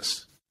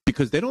business,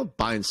 because they don't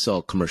buy and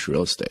sell commercial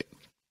real estate,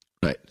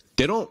 right?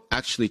 They don't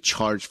actually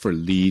charge for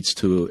leads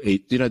to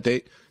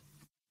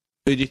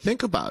when you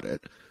think about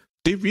it,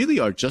 they really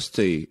are just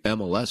a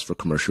MLS for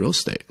commercial real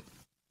estate.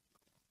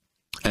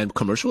 And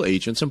commercial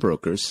agents and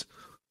brokers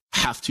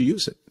have to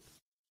use it.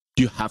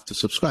 You have to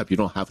subscribe. You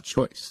don't have a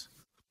choice.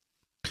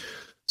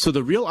 So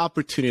the real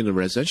opportunity in the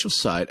residential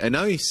side, and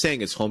now he's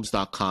saying it's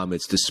homes.com,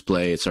 it's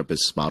display, it's our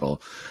business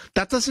model.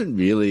 That doesn't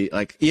really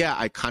I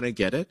kind of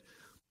get it,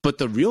 but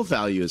the real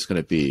value is going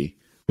to be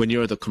when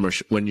you're the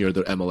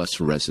MLS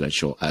for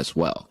residential as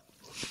well.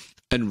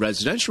 And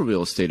residential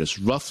real estate is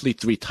roughly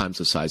 3 times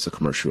the size of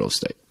commercial real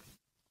estate.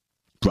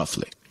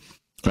 Roughly.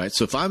 Right?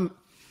 So if I'm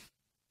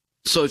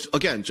just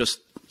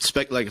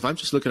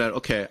looking at,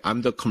 okay,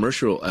 I'm the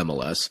commercial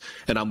MLS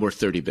and I'm worth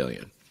 30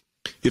 billion.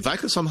 If I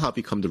could somehow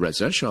become the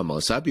residential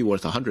MLS, I'd be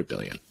worth 100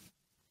 billion.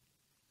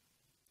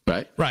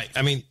 Right? Right.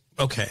 I mean,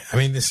 okay. I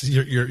mean, this is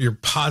you're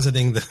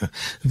positing the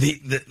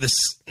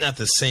not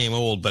the same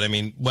old, but I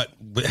mean, what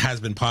has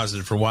been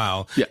posited for a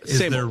while. Yeah, is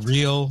same there old.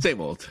 real? Same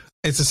old.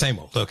 It's the same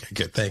old. Okay,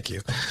 good. Thank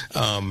you.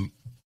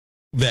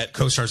 That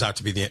CoStar's out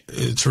to be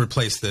to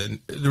replace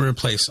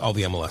all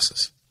the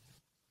MLSs.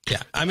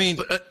 Yeah. I mean,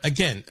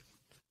 again.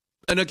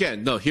 And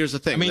again, no, here's the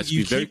thing. I mean, let's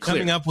you be very keep clear.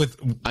 coming up with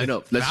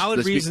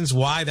valid reasons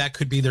why that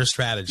could be their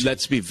strategy.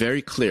 Let's be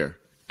very clear.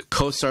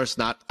 CoStar's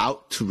not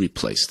out to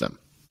replace them.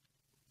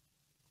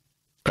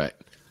 Right?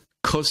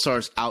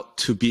 CoStar's out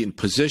to be in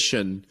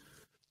position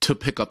to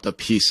pick up the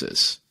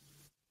pieces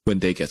when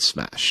they get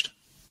smashed.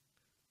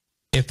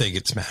 If they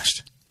get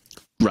smashed.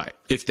 Right.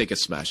 If they get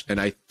smashed. And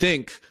I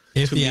think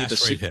if the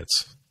asteroid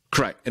hits.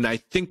 Correct. And I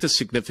think the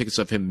significance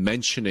of him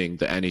mentioning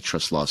the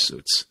antitrust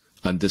lawsuits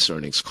on this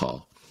earnings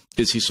call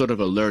is he sort of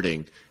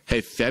alerting,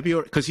 hey,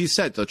 February, because he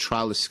said the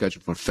trial is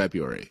scheduled for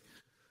February.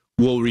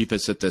 We'll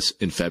revisit this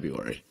in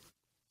February.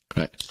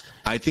 Right.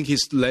 I think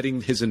he's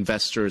letting his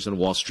investors and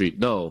Wall Street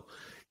know,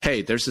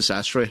 hey, there's this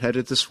asteroid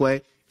headed this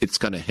way. It's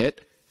going to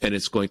hit and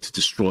it's going to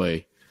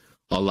destroy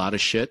a lot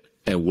of shit,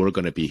 and we're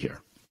going to be here.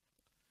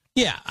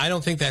 Yeah, I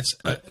don't think I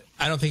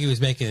don't think he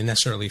was making a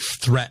necessarily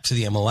threat to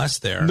the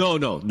MLS there. No,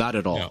 not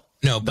at all.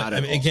 No, but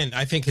again,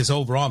 I think his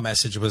overall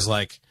message was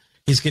like,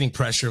 he's getting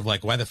pressure of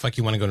like, why the fuck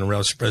you want to go to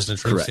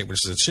residential real estate, which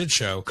is a shit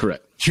show.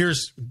 Correct.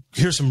 Here's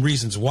some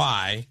reasons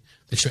why,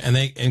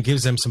 and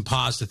gives them some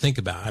pause to think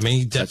about. I mean,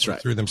 he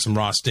definitely threw them some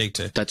raw steak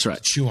to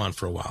chew on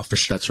for a while, for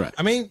sure. That's right.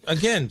 I mean,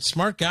 again,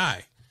 smart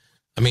guy.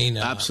 I mean,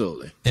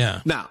 absolutely.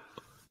 Yeah. Now,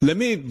 let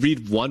me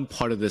read one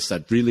part of this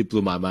that really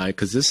blew my mind,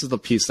 because this is the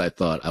piece I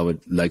thought I would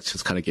like to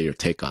kind of get your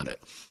take on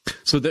it.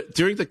 So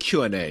during the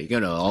Q&A,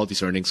 all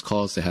these earnings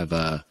calls, they have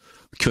a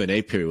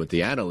Q&A period with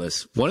the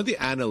analysts. One of the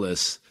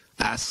analysts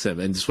asks him,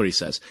 and this is what he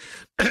says.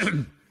 This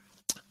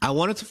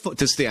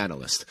is the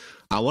analyst.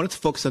 I wanted to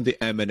focus on the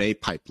M&A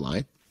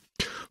pipeline,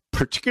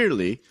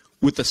 particularly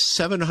with the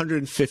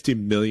 $750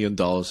 million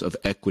of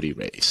equity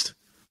raised.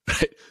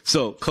 Right?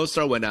 So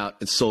CoStar went out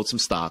and sold some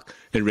stock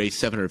and raised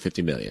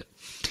 $750 million.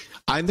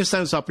 I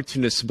understand it's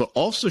opportunistic, but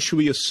also should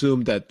we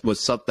assume that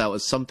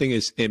something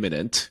is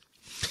imminent?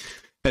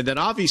 And then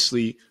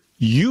obviously,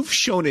 you've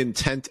shown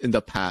intent in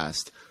the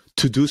past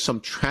to do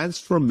some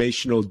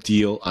transformational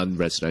deal on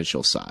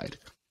residential side.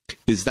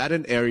 Is that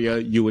an area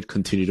you would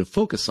continue to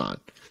focus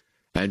on?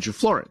 Andy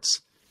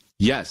Florance,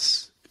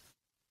 yes.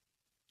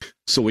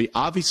 So we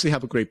obviously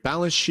have a great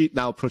balance sheet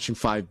now, approaching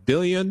 $5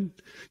 billion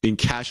in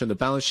cash on the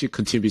balance sheet,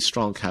 continue to be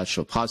strong cash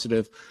flow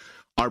positive.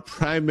 Our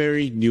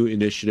primary new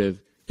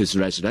initiative is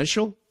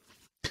residential.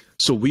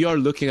 So we are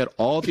looking at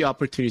all the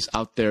opportunities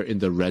out there in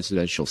the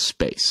residential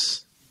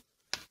space.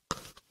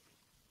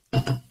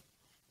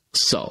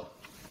 So,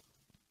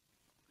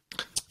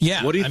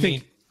 yeah, what do you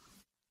think?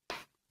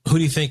 Who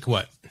do you think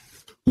what?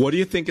 What do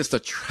you think is the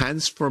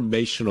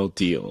transformational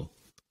deal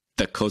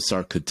that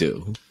CoStar could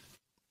do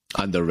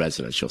on the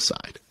residential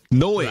side?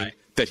 Knowing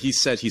that he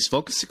said he's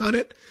focusing on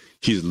it,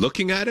 he's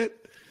looking at it.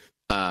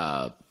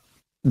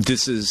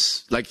 This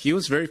is like he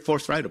was very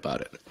forthright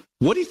about it.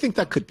 What do you think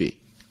that could be?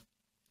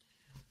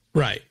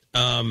 Right.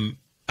 I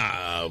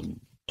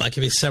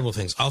can be several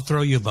things. I'll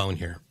throw you a bone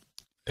here.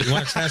 You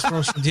want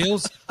transformational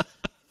deals?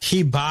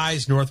 He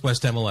buys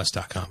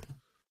NorthwestMLS.com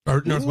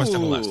or Northwest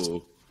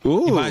MLS.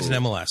 Ooh. He buys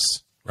an MLS,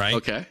 right?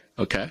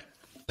 Okay.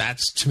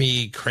 That's to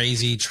me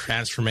crazy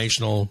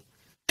transformational.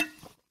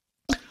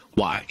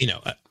 Why?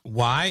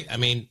 Why? I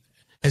mean,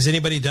 has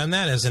anybody done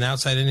that? Has an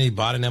outside entity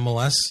bought an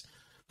MLS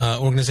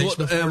organization?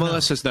 Well, before?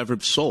 MLS has never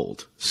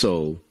sold,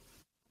 so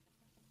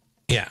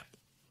yeah.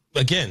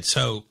 Again,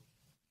 so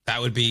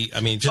that would be. I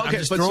mean, I'm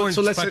just throwing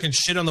fucking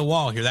shit on the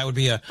wall here. That would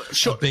be a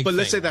big. But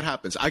let's say thing. that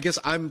happens. I guess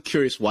I'm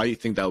curious why you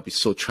think that would be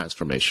so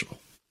transformational.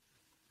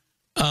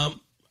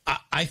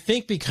 I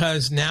think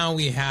because now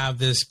we have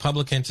this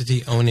public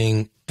entity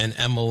owning an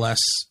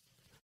MLS,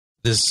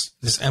 this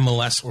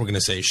MLS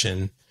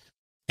organization,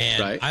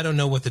 and I don't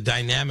know what the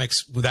dynamics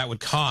that would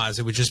cause.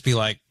 It would just be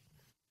like,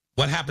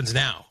 what happens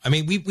now? I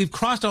mean, we've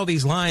crossed all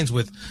these lines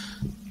with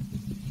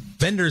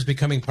vendors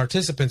becoming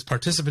participants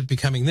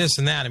becoming this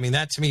and that. I mean,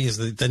 that to me is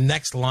the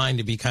next line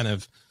to be kind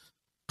of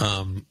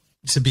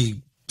to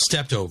be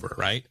stepped over,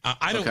 right?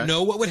 I don't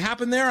know what would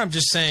happen there. I'm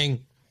just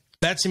saying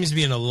that seems to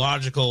be an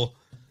illogical.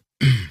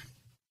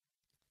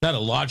 Not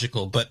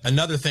illogical, but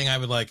another thing I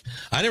would like.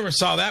 I never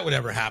saw that would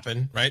ever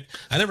happen, right?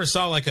 I never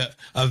saw like a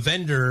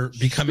vendor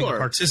becoming a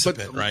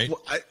participant, right?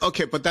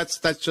 But that's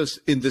just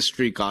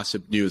industry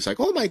gossip news.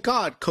 Like, oh my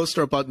God,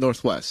 CoStar bought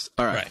Northwest.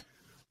 All right.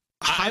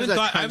 I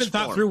haven't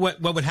thought through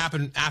what would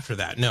happen after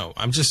that. No,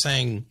 I'm just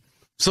saying.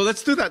 So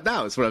let's do that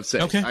now. Is what I'm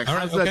saying. Okay.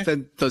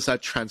 Like, does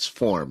that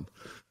transform?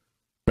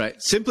 Right.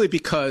 Simply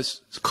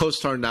because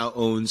CoStar now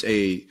owns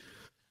a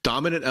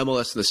dominant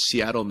MLS in the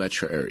Seattle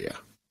metro area.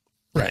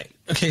 Right.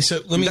 Okay. So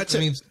let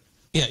me.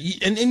 Yeah.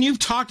 And you've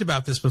talked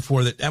about this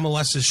before that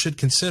MLSs should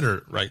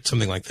consider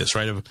something like this,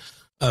 right?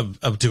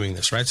 Of doing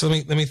this, right? So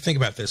let me think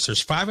about this.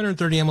 There's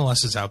 530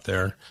 MLSs out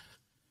there.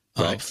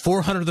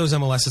 400 of those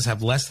MLSs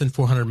have less than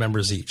 400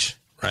 members each,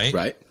 right?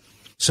 Right.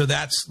 So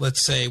that's,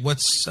 let's say,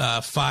 what's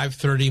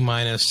 530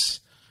 minus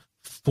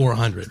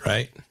 400,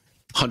 right?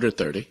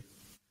 130.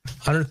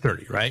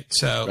 130, right?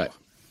 So,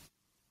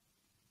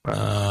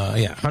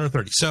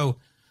 130. So.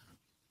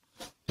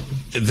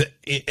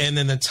 And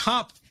then the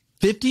top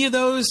 50 of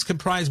those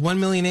comprise 1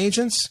 million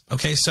agents.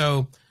 Okay,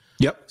 so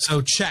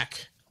So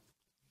check.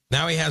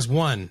 Now he has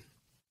one.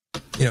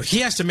 He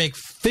has to make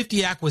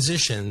 50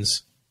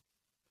 acquisitions,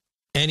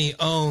 and he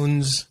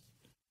owns,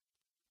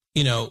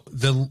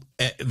 the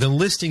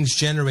listings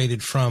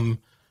generated from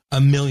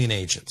 1 million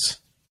agents.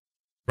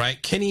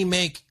 Right? Can he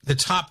make the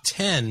top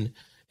 10?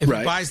 If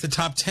he buys the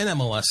top 10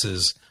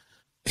 MLSs,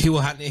 he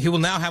will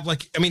now have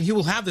he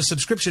will have the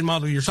subscription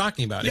model you're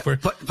talking about. Yeah,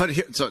 but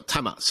here, so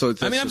time out. So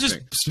I'm just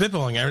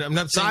spitballing. I'm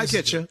not saying. I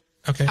get you.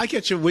 Okay, I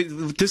get you.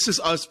 This is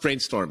us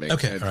brainstorming.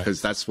 Okay,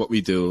 because that's what we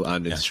do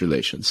on industry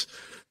relations.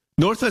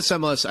 Northwest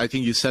MLS, I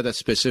think you said that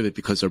specific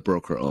because they're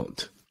broker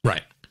owned.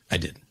 Right, I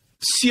did.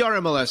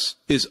 CRMLS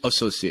is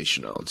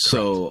association owned,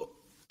 so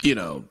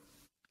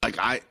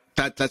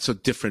that's a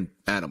different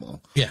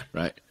animal. Yeah,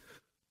 right.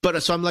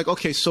 But so I'm like,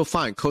 okay, so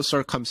fine.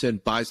 CoStar comes in,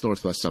 buys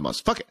Northwest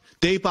MLS. Fuck it.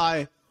 They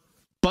buy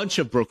bunch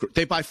of broker.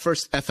 They buy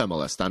first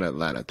FMLS down in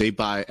Atlanta. They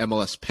buy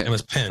MLS Penn.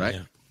 MLS Penn, right?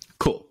 Yeah.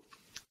 Cool.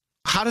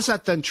 How does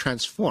that then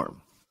transform?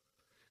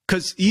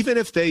 Because even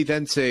if they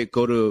then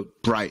go to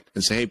Bright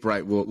and say, hey,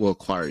 Bright, we'll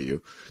acquire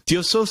you, the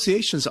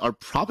associations are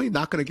probably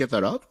not going to give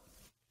that up.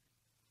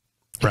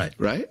 Right.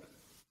 Right?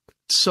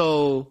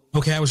 So.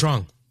 Okay, I was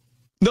wrong.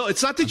 No,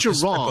 it's not that you're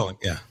wrong.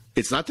 Yeah.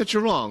 It's not that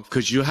you're wrong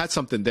because you had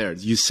something there.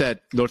 You said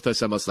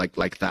Northwest MLS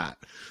like that.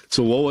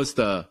 So what was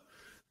I'm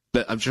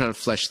trying to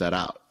flesh that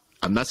out.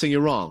 I'm not saying you're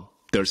wrong.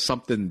 There's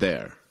something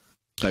there.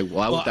 Like,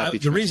 why would that be?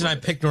 The reason I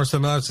picked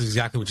Northwest MLS is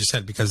exactly what you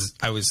said, because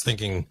I was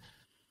thinking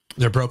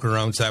they're broker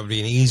owned, so that would be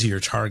an easier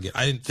target.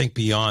 I didn't think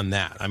beyond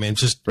that. I mean,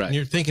 just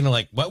you're thinking of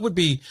what would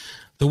be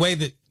the way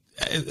that,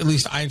 at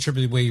least I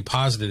interpreted the way you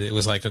posited it,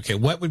 was like, okay,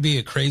 what would be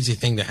a crazy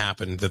thing to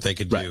happen that they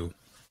could do?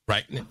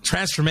 Right.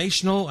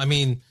 Transformational. I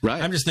mean,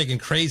 I'm just thinking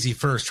crazy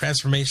first.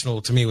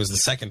 Transformational to me was the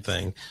second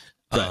thing.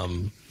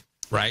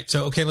 Right.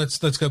 So, okay, let's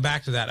go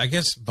back to that. I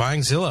guess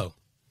buying Zillow.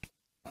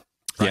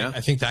 Right? Yeah.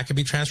 I think that could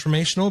be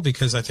transformational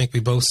because I think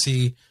we both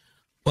see,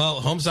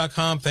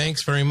 homes.com,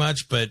 thanks very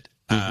much, but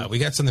we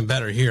got something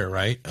better here,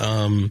 right?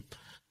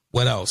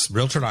 What else?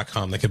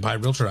 Realtor.com. They could buy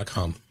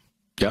Realtor.com.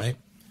 Yeah.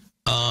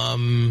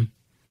 Right.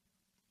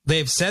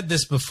 They've said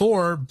this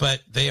before,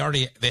 but they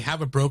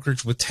have a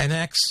brokerage with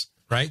 10X.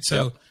 Right,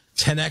 so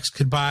 10X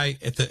could buy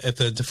at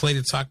the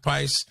deflated stock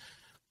price,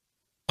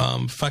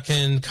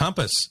 fucking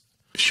Compass,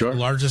 Sure. The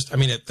largest, I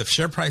mean, at the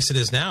share price it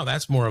is now,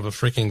 that's more of a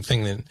freaking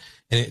thing than,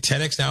 and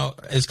 10X now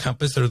is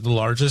Compass. They're the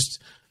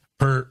largest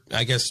per,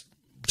 I guess,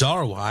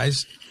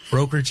 dollar-wise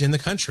brokerage in the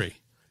country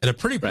at a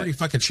pretty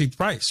fucking cheap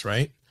price,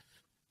 right?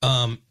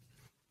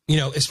 You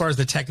know, as far as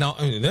the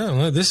technology,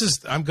 this is,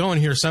 I'm going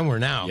here somewhere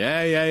now.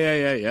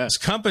 Yeah.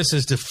 Compass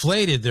has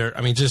deflated their,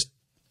 I mean, just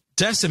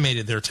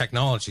decimated their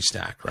technology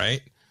stack,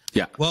 right?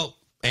 Yeah. Well,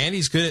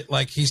 Andy's good at,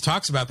 like he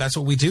talks about, that's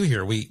what we do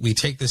here. We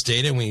take this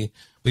data and we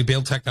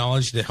build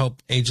technology to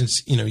help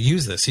agents, you know,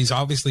 use this. He's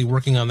obviously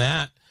working on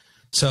that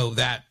so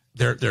that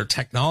their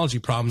technology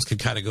problems could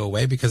kind of go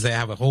away, because they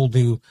have a whole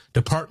new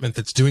department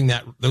that's doing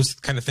that, those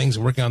kind of things,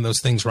 and working on those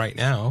things right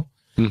now.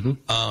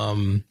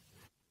 Mm-hmm.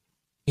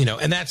 You know,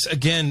 and that's,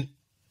 again,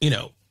 you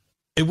know,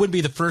 it wouldn't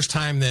be the first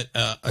time that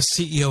a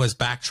CEO has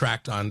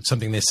backtracked on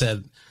something they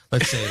said.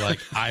 Let's say, like,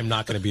 I'm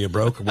not going to be a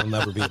broker. We'll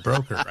never be a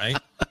broker, right?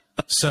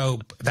 So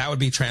that would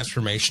be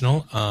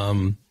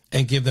transformational,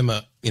 and give them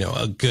a, you know,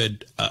 a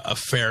good, a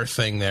fair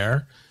thing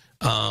there.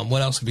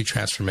 What else would be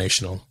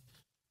transformational?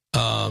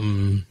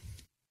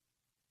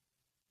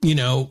 You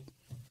know,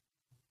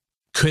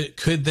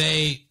 could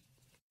they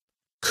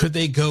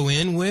go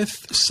in with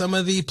some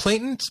of the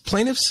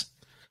plaintiffs?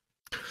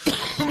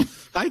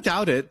 I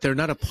doubt it. They're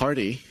not a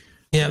party.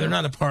 Yeah, they're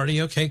not a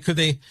party. Okay. Could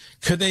they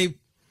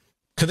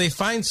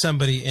find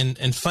somebody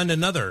and fund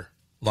another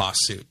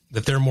lawsuit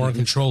that they're more in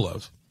control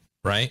of,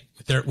 right?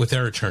 With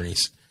their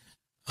attorneys.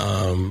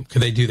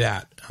 Could they do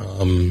that?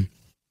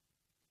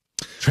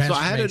 So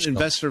I had an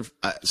investor.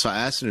 So I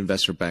asked an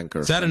investor banker.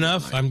 Is that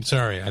enough? I'm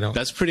sorry. I don't.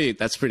 That's pretty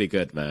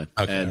good, man.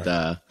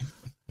 Okay,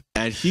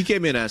 and he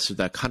gave me an answer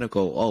that kind of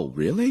go, oh,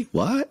 really?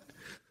 What?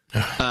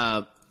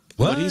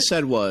 What he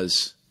said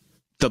was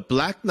the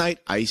Black Knight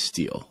ICE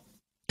deal.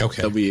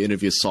 Okay. That we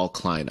interviewed Saul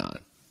Klein on.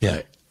 Yeah.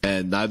 Right?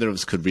 And neither of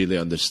us could really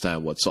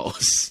understand what Saul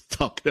was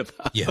talking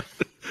about. Yeah.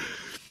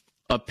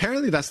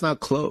 Apparently, that's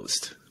not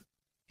closed.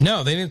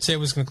 No, they didn't say it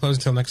was going to close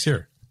until next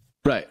year.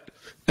 Right.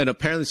 And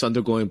apparently it's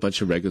undergoing a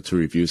bunch of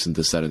regulatory reviews and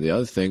this, that, and the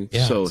other thing.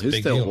 Yeah, so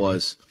his deal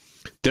was,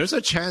 there's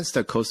a chance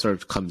that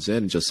CoStar comes in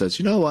and just says,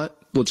 you know what?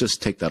 We'll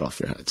just take that off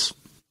your hands.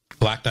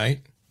 Black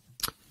Knight?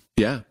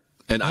 Yeah.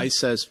 And ICE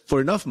says,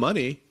 for enough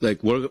money,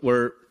 like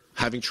we're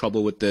having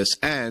trouble with this.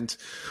 And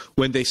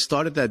when they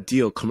started that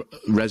deal,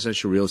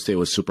 residential real estate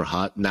was super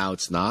hot. Now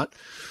it's not.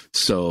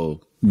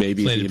 So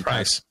maybe the impact,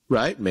 price.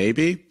 Right?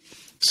 Maybe.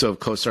 So if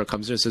CoStar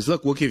comes in and says,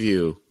 look, we'll give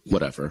you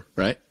whatever,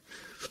 right?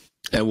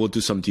 And we'll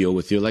do some deal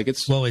with you. Like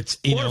it's, well, it's,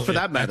 you know, for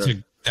that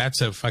matter,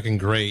 that's a fucking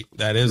great,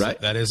 that is, right?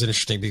 That is an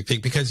interesting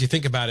thing, because you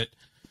think about it,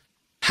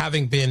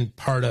 having been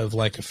part of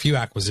like a few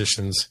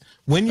acquisitions,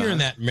 when you're in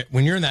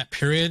that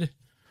period,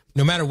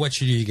 no matter what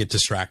you do, you get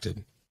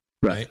distracted.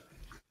 Right.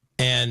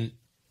 And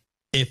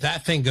if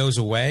that thing goes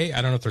away,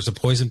 I don't know if there's a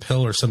poison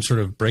pill or some sort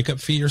of breakup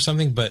fee or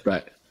something, but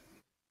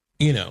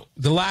you know,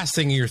 the last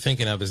thing you're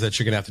thinking of is that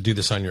you're going to have to do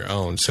this on your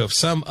own. So if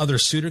some other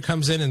suitor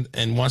comes in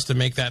and wants to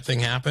make that thing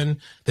happen,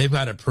 they've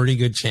got a pretty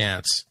good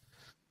chance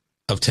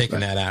of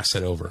taking that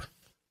asset over.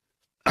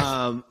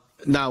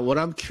 Now, what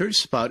I'm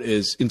curious about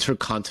is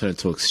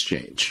Intercontinental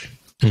Exchange,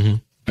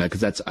 right? Because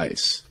that's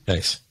ICE.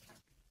 Nice.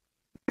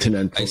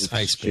 Continental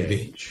ICE,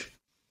 baby.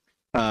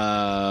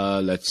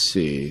 Let's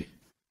see.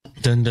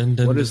 Dun, dun,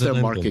 dun, what is dun, their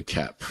dun, market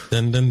cap?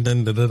 Dun, dun,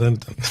 dun, dun, dun, dun,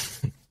 dun.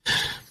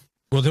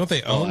 Well, don't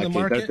they own the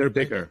market? They're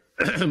bigger.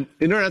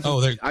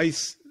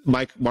 ICE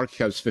market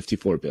cap is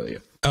 $54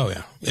 billion. Oh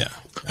yeah,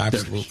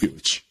 absolutely they're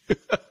huge.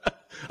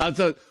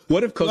 So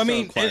what if CoStar? Well, I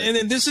mean,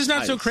 and this is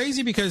not ICE so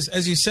crazy, because,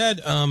 as you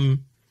said,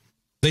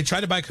 they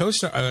tried to buy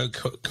CoStar,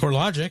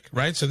 CoreLogic,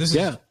 right? So this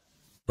is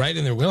right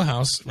in their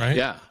wheelhouse, right?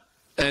 Yeah,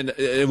 and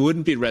it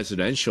wouldn't be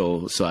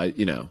residential, so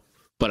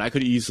but I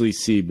could easily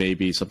see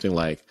maybe something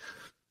like,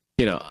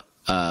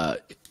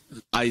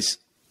 ICE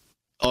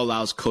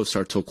allows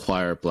CoStar to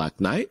acquire Black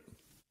Knight.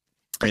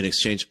 In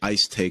exchange,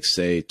 ICE takes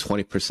a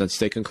 20%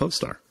 stake in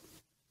CoStar.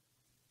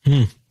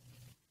 That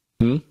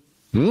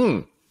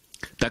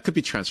could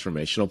be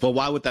transformational. But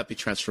why would that be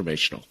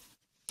transformational?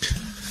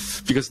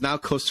 Because now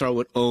CoStar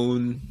would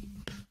own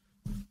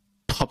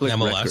public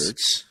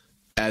records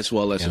as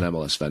well as an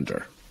MLS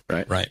vendor,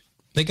 right? Right.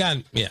 They got,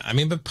 I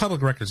mean, but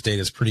public records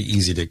data is pretty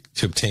easy to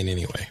obtain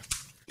anyway.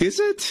 Is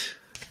it?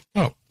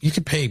 Oh, you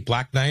could pay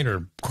Black Knight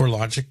or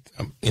CoreLogic,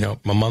 a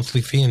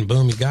monthly fee, and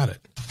boom, you got it.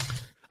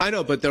 I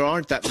know, but there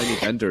aren't that many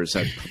vendors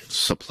that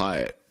supply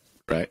it,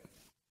 right?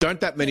 There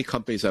aren't that many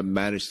companies that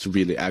manage to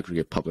really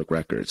aggregate public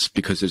records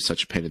because it's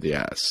such a pain in the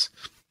ass,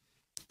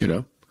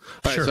 All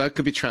right, so that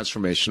could be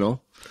transformational.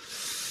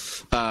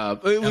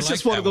 It was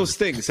just one of those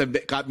things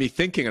that got me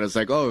thinking, and I was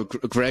like, oh,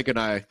 Greg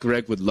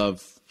would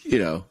love,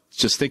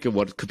 just thinking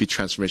what could be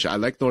transformational. I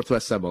like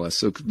Northwest MLS,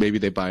 so maybe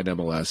they buy an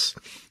MLS.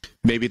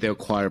 Maybe they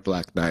acquire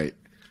Black Knight.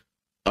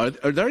 Are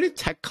there any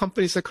tech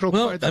companies that could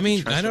acquire that? I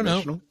mean, I don't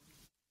know.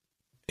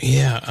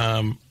 Yeah,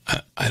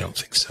 I don't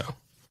think so.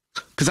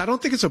 Because I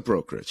don't think it's a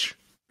brokerage,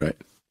 right?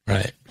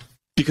 Right.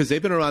 Because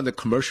they've been around the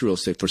commercial real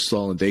estate for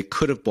so long, they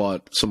could have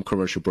bought some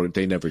commercial broker.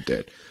 They never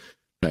did,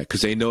 right?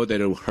 Because they know that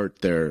it will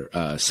hurt their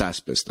SaaS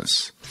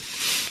business.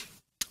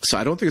 So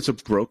I don't think it's a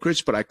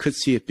brokerage, but I could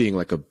see it being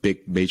like a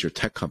big major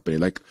tech company.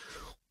 Like,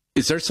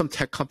 is there some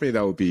tech company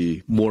that would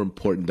be more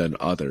important than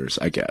others,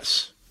 I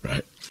guess,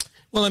 right?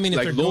 Well, I mean, if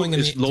Like they're going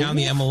down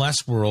the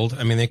MLS world,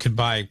 I mean, they could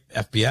buy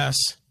FBS.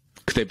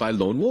 Could they buy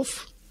Lone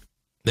Wolf?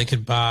 They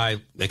could buy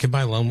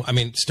Lone. I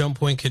mean, Stone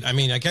Point could. I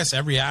mean, I guess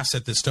every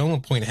asset that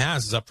Stone Point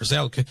has is up for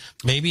sale.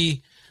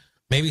 Maybe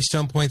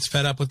Stone Point's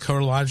fed up with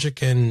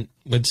CoreLogic and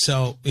would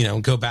sell.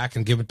 Go back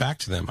and give it back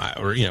to them,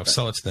 or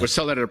sell it to them, or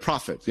sell it at a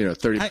profit.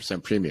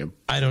 30% premium.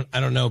 I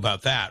don't know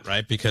about that,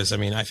 right? Because I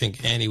mean, I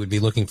think Andy would be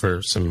looking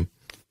for some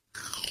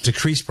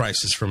decreased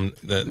prices from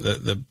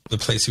the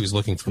place he was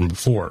looking from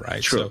before,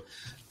 right? True.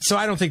 So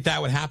I don't think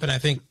that would happen. I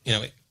think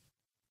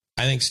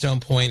Stone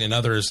Point and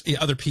other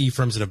PE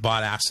firms that have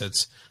bought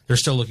assets, they're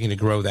still looking to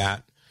grow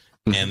that,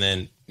 and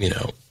then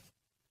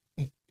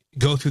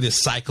go through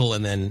this cycle,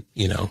 and then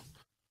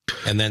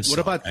what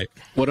about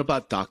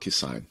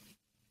DocuSign?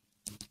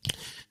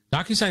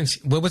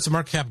 DocuSign? What's the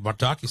market cap about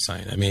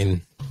DocuSign? I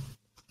mean,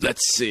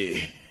 let's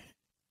see.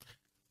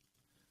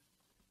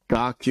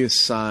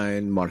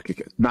 DocuSign market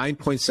cap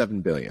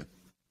 $9.7 billion.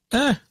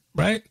 Right?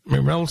 I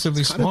mean,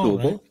 relatively small.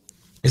 Right?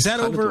 Is that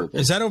over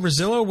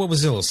Zillow? What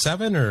was Zillow?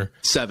 7 or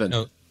 7?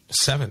 No,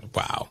 7.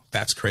 Wow,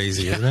 that's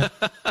crazy, isn't it?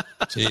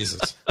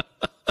 Jesus.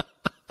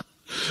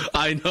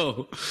 I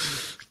know.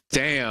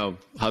 Damn,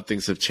 how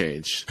things have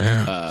changed.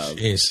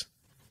 Jeez.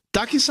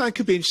 DocuSign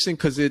could be interesting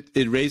because it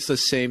raised the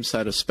same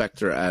side of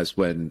specter as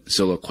when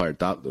Zillow acquired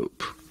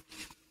Dotloop,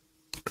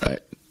 right?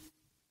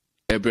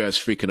 Everybody was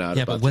freaking out.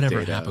 Yeah, about but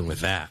whatever happened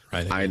with that,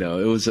 right? I know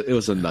it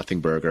was a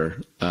nothing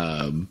burger.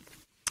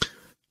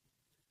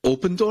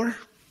 Open Door.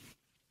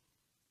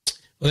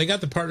 Well, they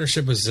got the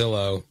partnership with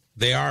Zillow.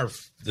 They are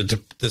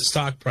the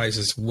stock price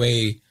is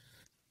way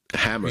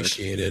hammered.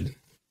 Appreciated.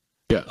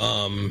 Yeah.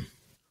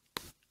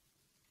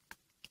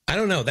 I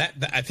don't know that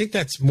I think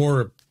that's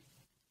more.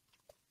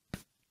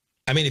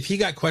 I mean, if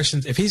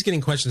he's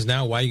getting questions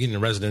now, why are you getting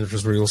into residential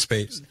real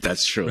estate?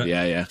 That's true. Right?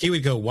 Yeah. He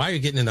would go, why are you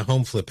getting into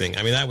home flipping?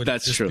 I mean,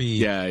 that's true.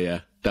 Be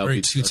that would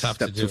be too tough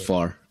to do. Too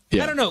far.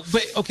 Yeah. I don't know,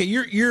 but okay,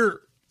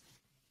 you're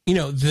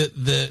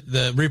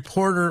the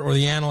reporter or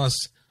the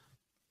analyst.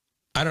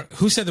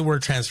 Who said the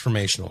word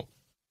transformational?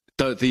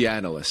 The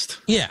analyst.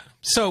 Yeah.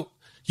 So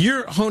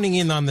you're honing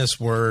in on this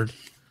word.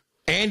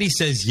 Andy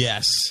says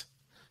yes.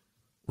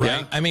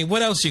 Right. Yeah. I mean,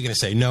 what else are you going to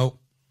say? No,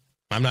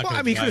 I'm not. Well,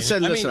 I mean, he could have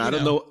said, "Listen, I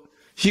don't know."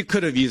 He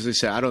could have easily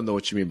said, "I don't know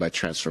what you mean by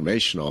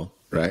transformational,"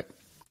 right?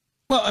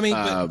 Well, I mean,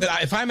 but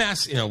if I'm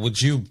asked, would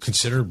you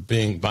consider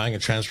buying a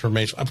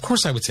transformational? Of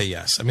course, I would say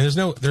yes. I mean,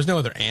 there's no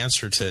other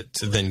answer to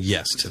than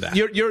yes to that.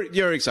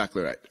 You're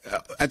exactly right.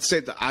 I'd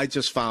say that I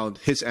just found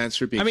his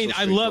answer being. I mean,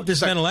 I love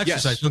this mental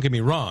exercise. Yes. Don't get me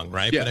wrong,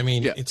 right? Yeah, but I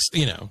mean, it's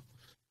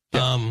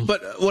Yeah.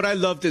 But what I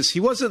loved is he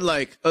wasn't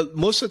like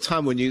most of the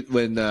time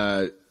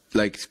when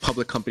like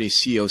public company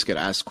CEOs get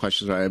asked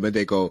questions, right? I mean,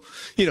 they go,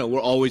 we're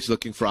always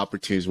looking for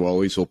opportunities. We're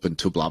always open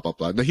to blah, blah,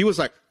 blah. No, he was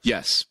like,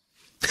 yes,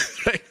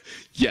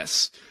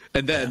 yes.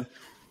 And then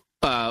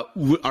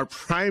our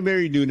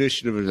primary new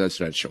initiative is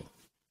residential,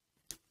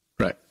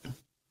 right?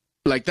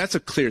 Like that's a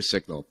clear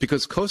signal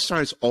because CoStar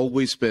has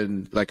always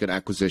been like an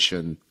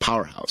acquisition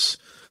powerhouse,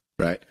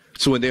 right?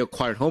 So when they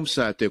acquired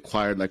Homestat, they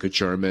acquired like a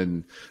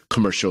German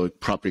commercial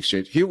property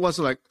exchange. He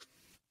wasn't like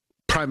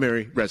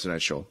primary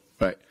residential,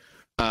 right?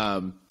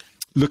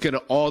 Looking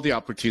at all the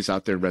opportunities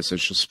out there in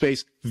residential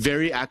space,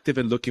 very active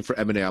in looking for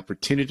M&A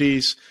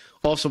opportunities,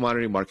 also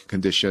monitoring market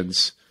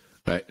conditions,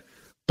 right?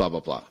 Blah, blah,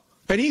 blah.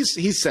 And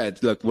he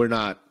said, look, we're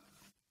not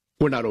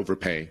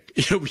overpaying.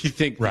 We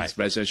think these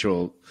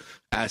residential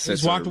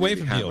assets. He's walked away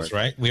from deals,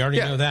 right? We already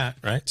know that,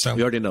 right? So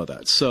we already know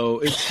that. So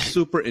it's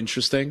super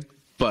interesting,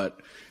 but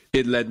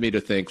it led me to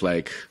think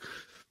like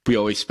we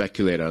always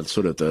speculate on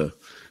sort of the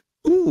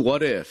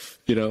what if?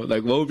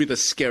 Like what would be the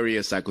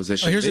scariest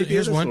acquisition? Oh,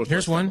 here's one.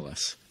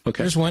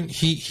 Okay. Here's one.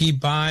 He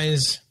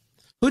buys.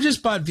 Who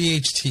just bought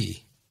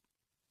VHT?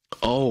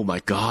 Oh my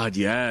God!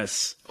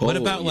 Yes. What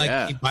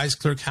about he buys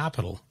Clear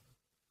Capital?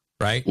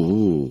 Right.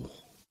 Ooh.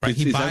 Right.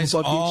 He buys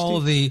all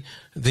the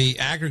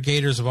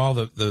aggregators of all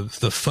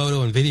the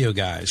photo and video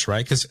guys.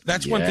 Right. Because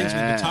that's one thing we've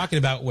been talking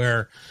about.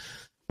 Where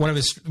one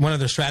of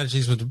their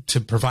strategies was to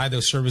provide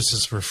those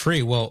services for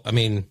free. Well, I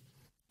mean,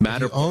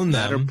 own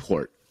them.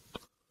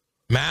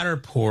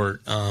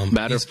 Matterport.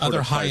 These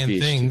other high end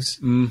things.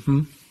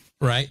 Mm-hmm.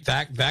 Right.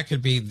 That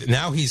could be.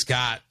 Now he's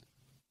got.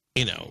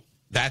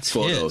 That's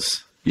photos.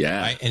 His.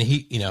 Yeah. Right? And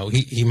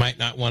he might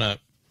not want to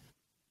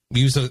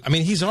use those. I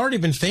mean, he's already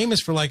been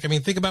famous for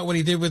think about what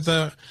he did with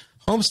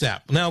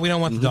Homestat. No, we don't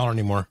want the dollar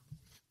anymore.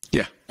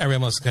 Yeah.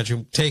 Everyone else in the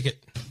country, take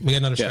it. We got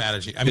another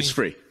strategy. I mean, it's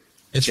free.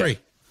 It's free.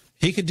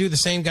 He could do the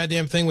same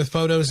goddamn thing with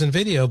photos and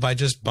video by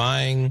just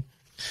buying.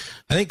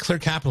 I think Clear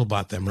Capital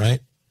bought them, right?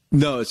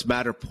 No, it's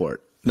Matterport.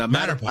 Now,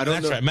 Matterport. I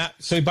don't know. Right.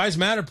 So he buys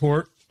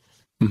Matterport.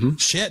 Mm-hmm.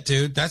 Shit,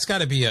 dude, that's got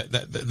to be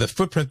the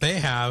footprint they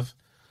have.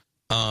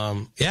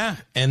 And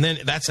then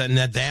that's an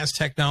advanced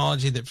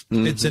technology that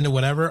fits into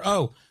whatever.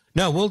 Oh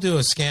no, we'll do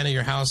a scan of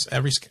your house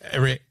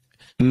everything,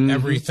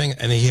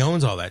 and he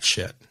owns all that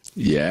shit.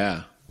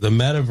 Yeah. The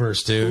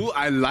metaverse, dude. Ooh,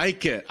 I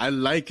like it. I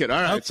like it.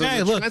 All right. Okay,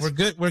 so look, we're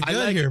good. We're good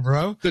like here,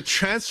 bro. The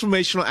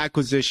transformational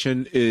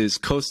acquisition is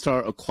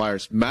CoStar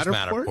acquires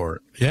Matterport.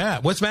 Yeah.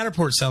 What's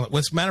Matterport selling?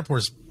 What's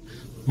Matterport's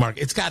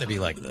market? It's got to be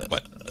like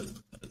what?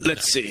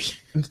 Let's see.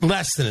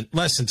 Less than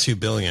 $2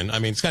 billion. I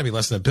mean, it's got to be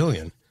less than $1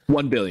 billion.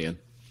 1 billion.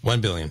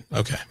 1 billion.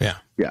 Okay. Yeah.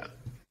 Yeah.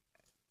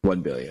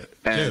 1 billion.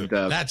 And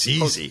dude, that's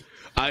easy.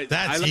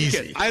 That's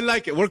easy. I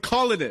like it. We're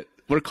calling it.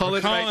 We're calling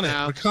it right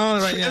now. We're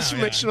calling it right now.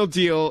 Transformational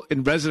deal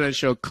in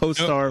residential.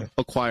 CoStar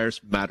acquires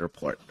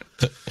Matterport.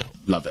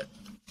 Love it.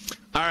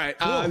 All right.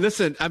 Cool.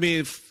 Listen, I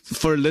mean,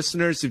 for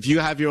listeners, if you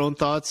have your own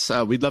thoughts,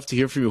 we'd love to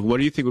hear from you. What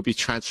do you think would be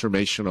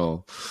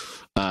transformational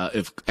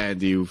if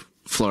Andy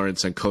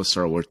Florance and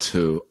CoStar were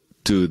to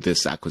do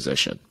this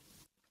acquisition?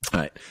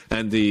 All right.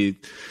 And the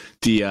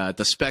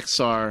specs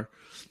are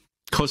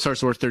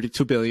CoStar's worth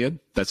 $32 billion.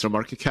 That's their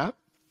market cap.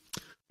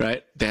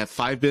 Right, they have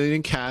 $5 billion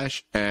in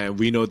cash, and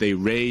we know they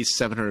raised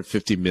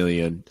 $750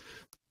 million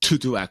to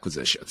do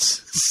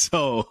acquisitions.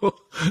 So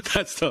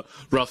that's the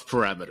rough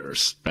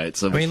parameters, right?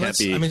 So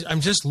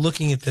I'm just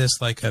looking at this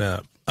like at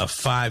a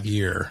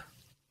 5-year.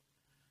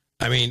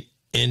 I mean,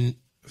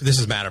 this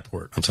is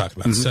Matterport I'm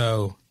talking about. Mm-hmm.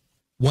 So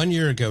 1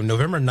 year ago,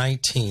 November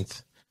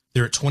 19th,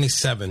 they're at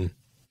 27.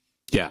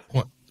 Yeah,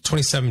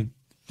 27.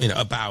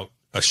 About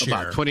a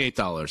share, about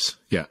 $28.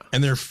 Yeah,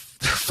 and they're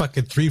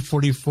fucking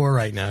 $3.44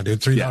 right now, dude.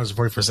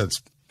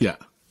 $3.44. Yeah.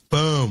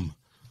 Boom.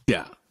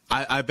 Yeah.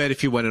 I bet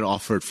if you went and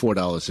offered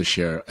 $4 a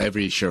share,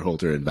 every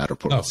shareholder in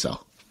Matterport would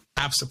sell.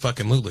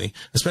 Absolutely.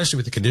 Especially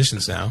with the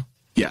conditions now.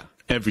 Yeah.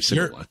 Every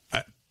single one.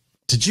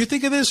 Did you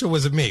think of this or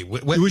was it me?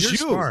 It was you.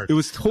 Smart. It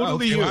was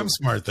totally you. Well, I'm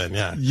smart then.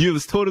 Yeah. It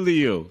was totally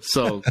you.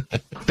 So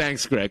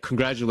thanks, Greg.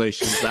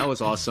 Congratulations. That was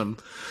awesome.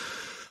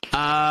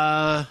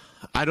 I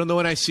don't know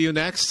when I see you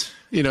next.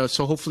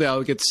 So hopefully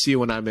I'll get to see you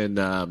when I'm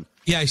in.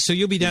 Yeah, so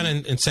you'll be down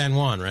in San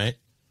Juan, right?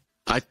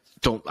 I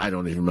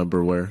don't even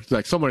remember where.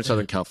 Like somewhere in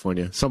Southern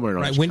California, somewhere in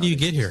Orange Right. When County. do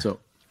you get here? So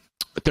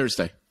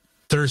Thursday.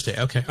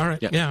 Okay. All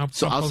right. Yeah.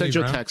 I'll send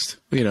you a text.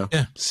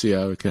 See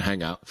how we can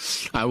hang out.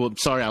 I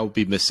will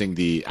be missing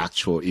the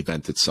actual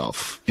event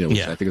itself. Which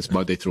I think it's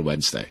Monday through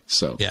Wednesday.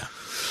 So yeah.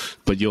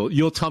 But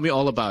you'll tell me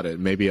all about it.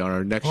 Maybe on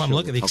our next. Oh, I'm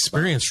looking at the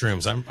experience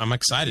rooms. I'm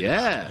excited.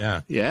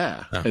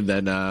 Yeah. And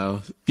then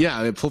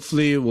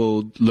hopefully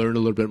we'll learn a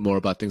little bit more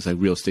about things like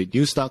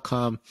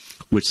realestatenews.com,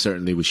 which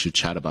certainly we should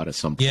chat about at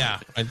some point. Yeah,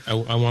 I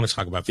want to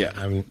talk about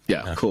that.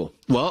 Yeah. Cool.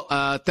 Well,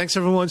 thanks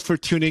everyone for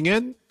tuning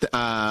in.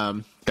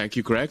 Thank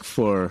you, Greg,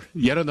 for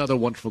yet another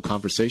wonderful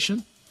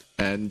conversation.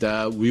 And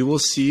we will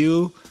see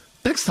you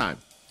next time.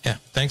 Yeah.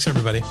 Thanks,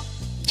 everybody.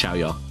 Ciao,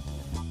 y'all.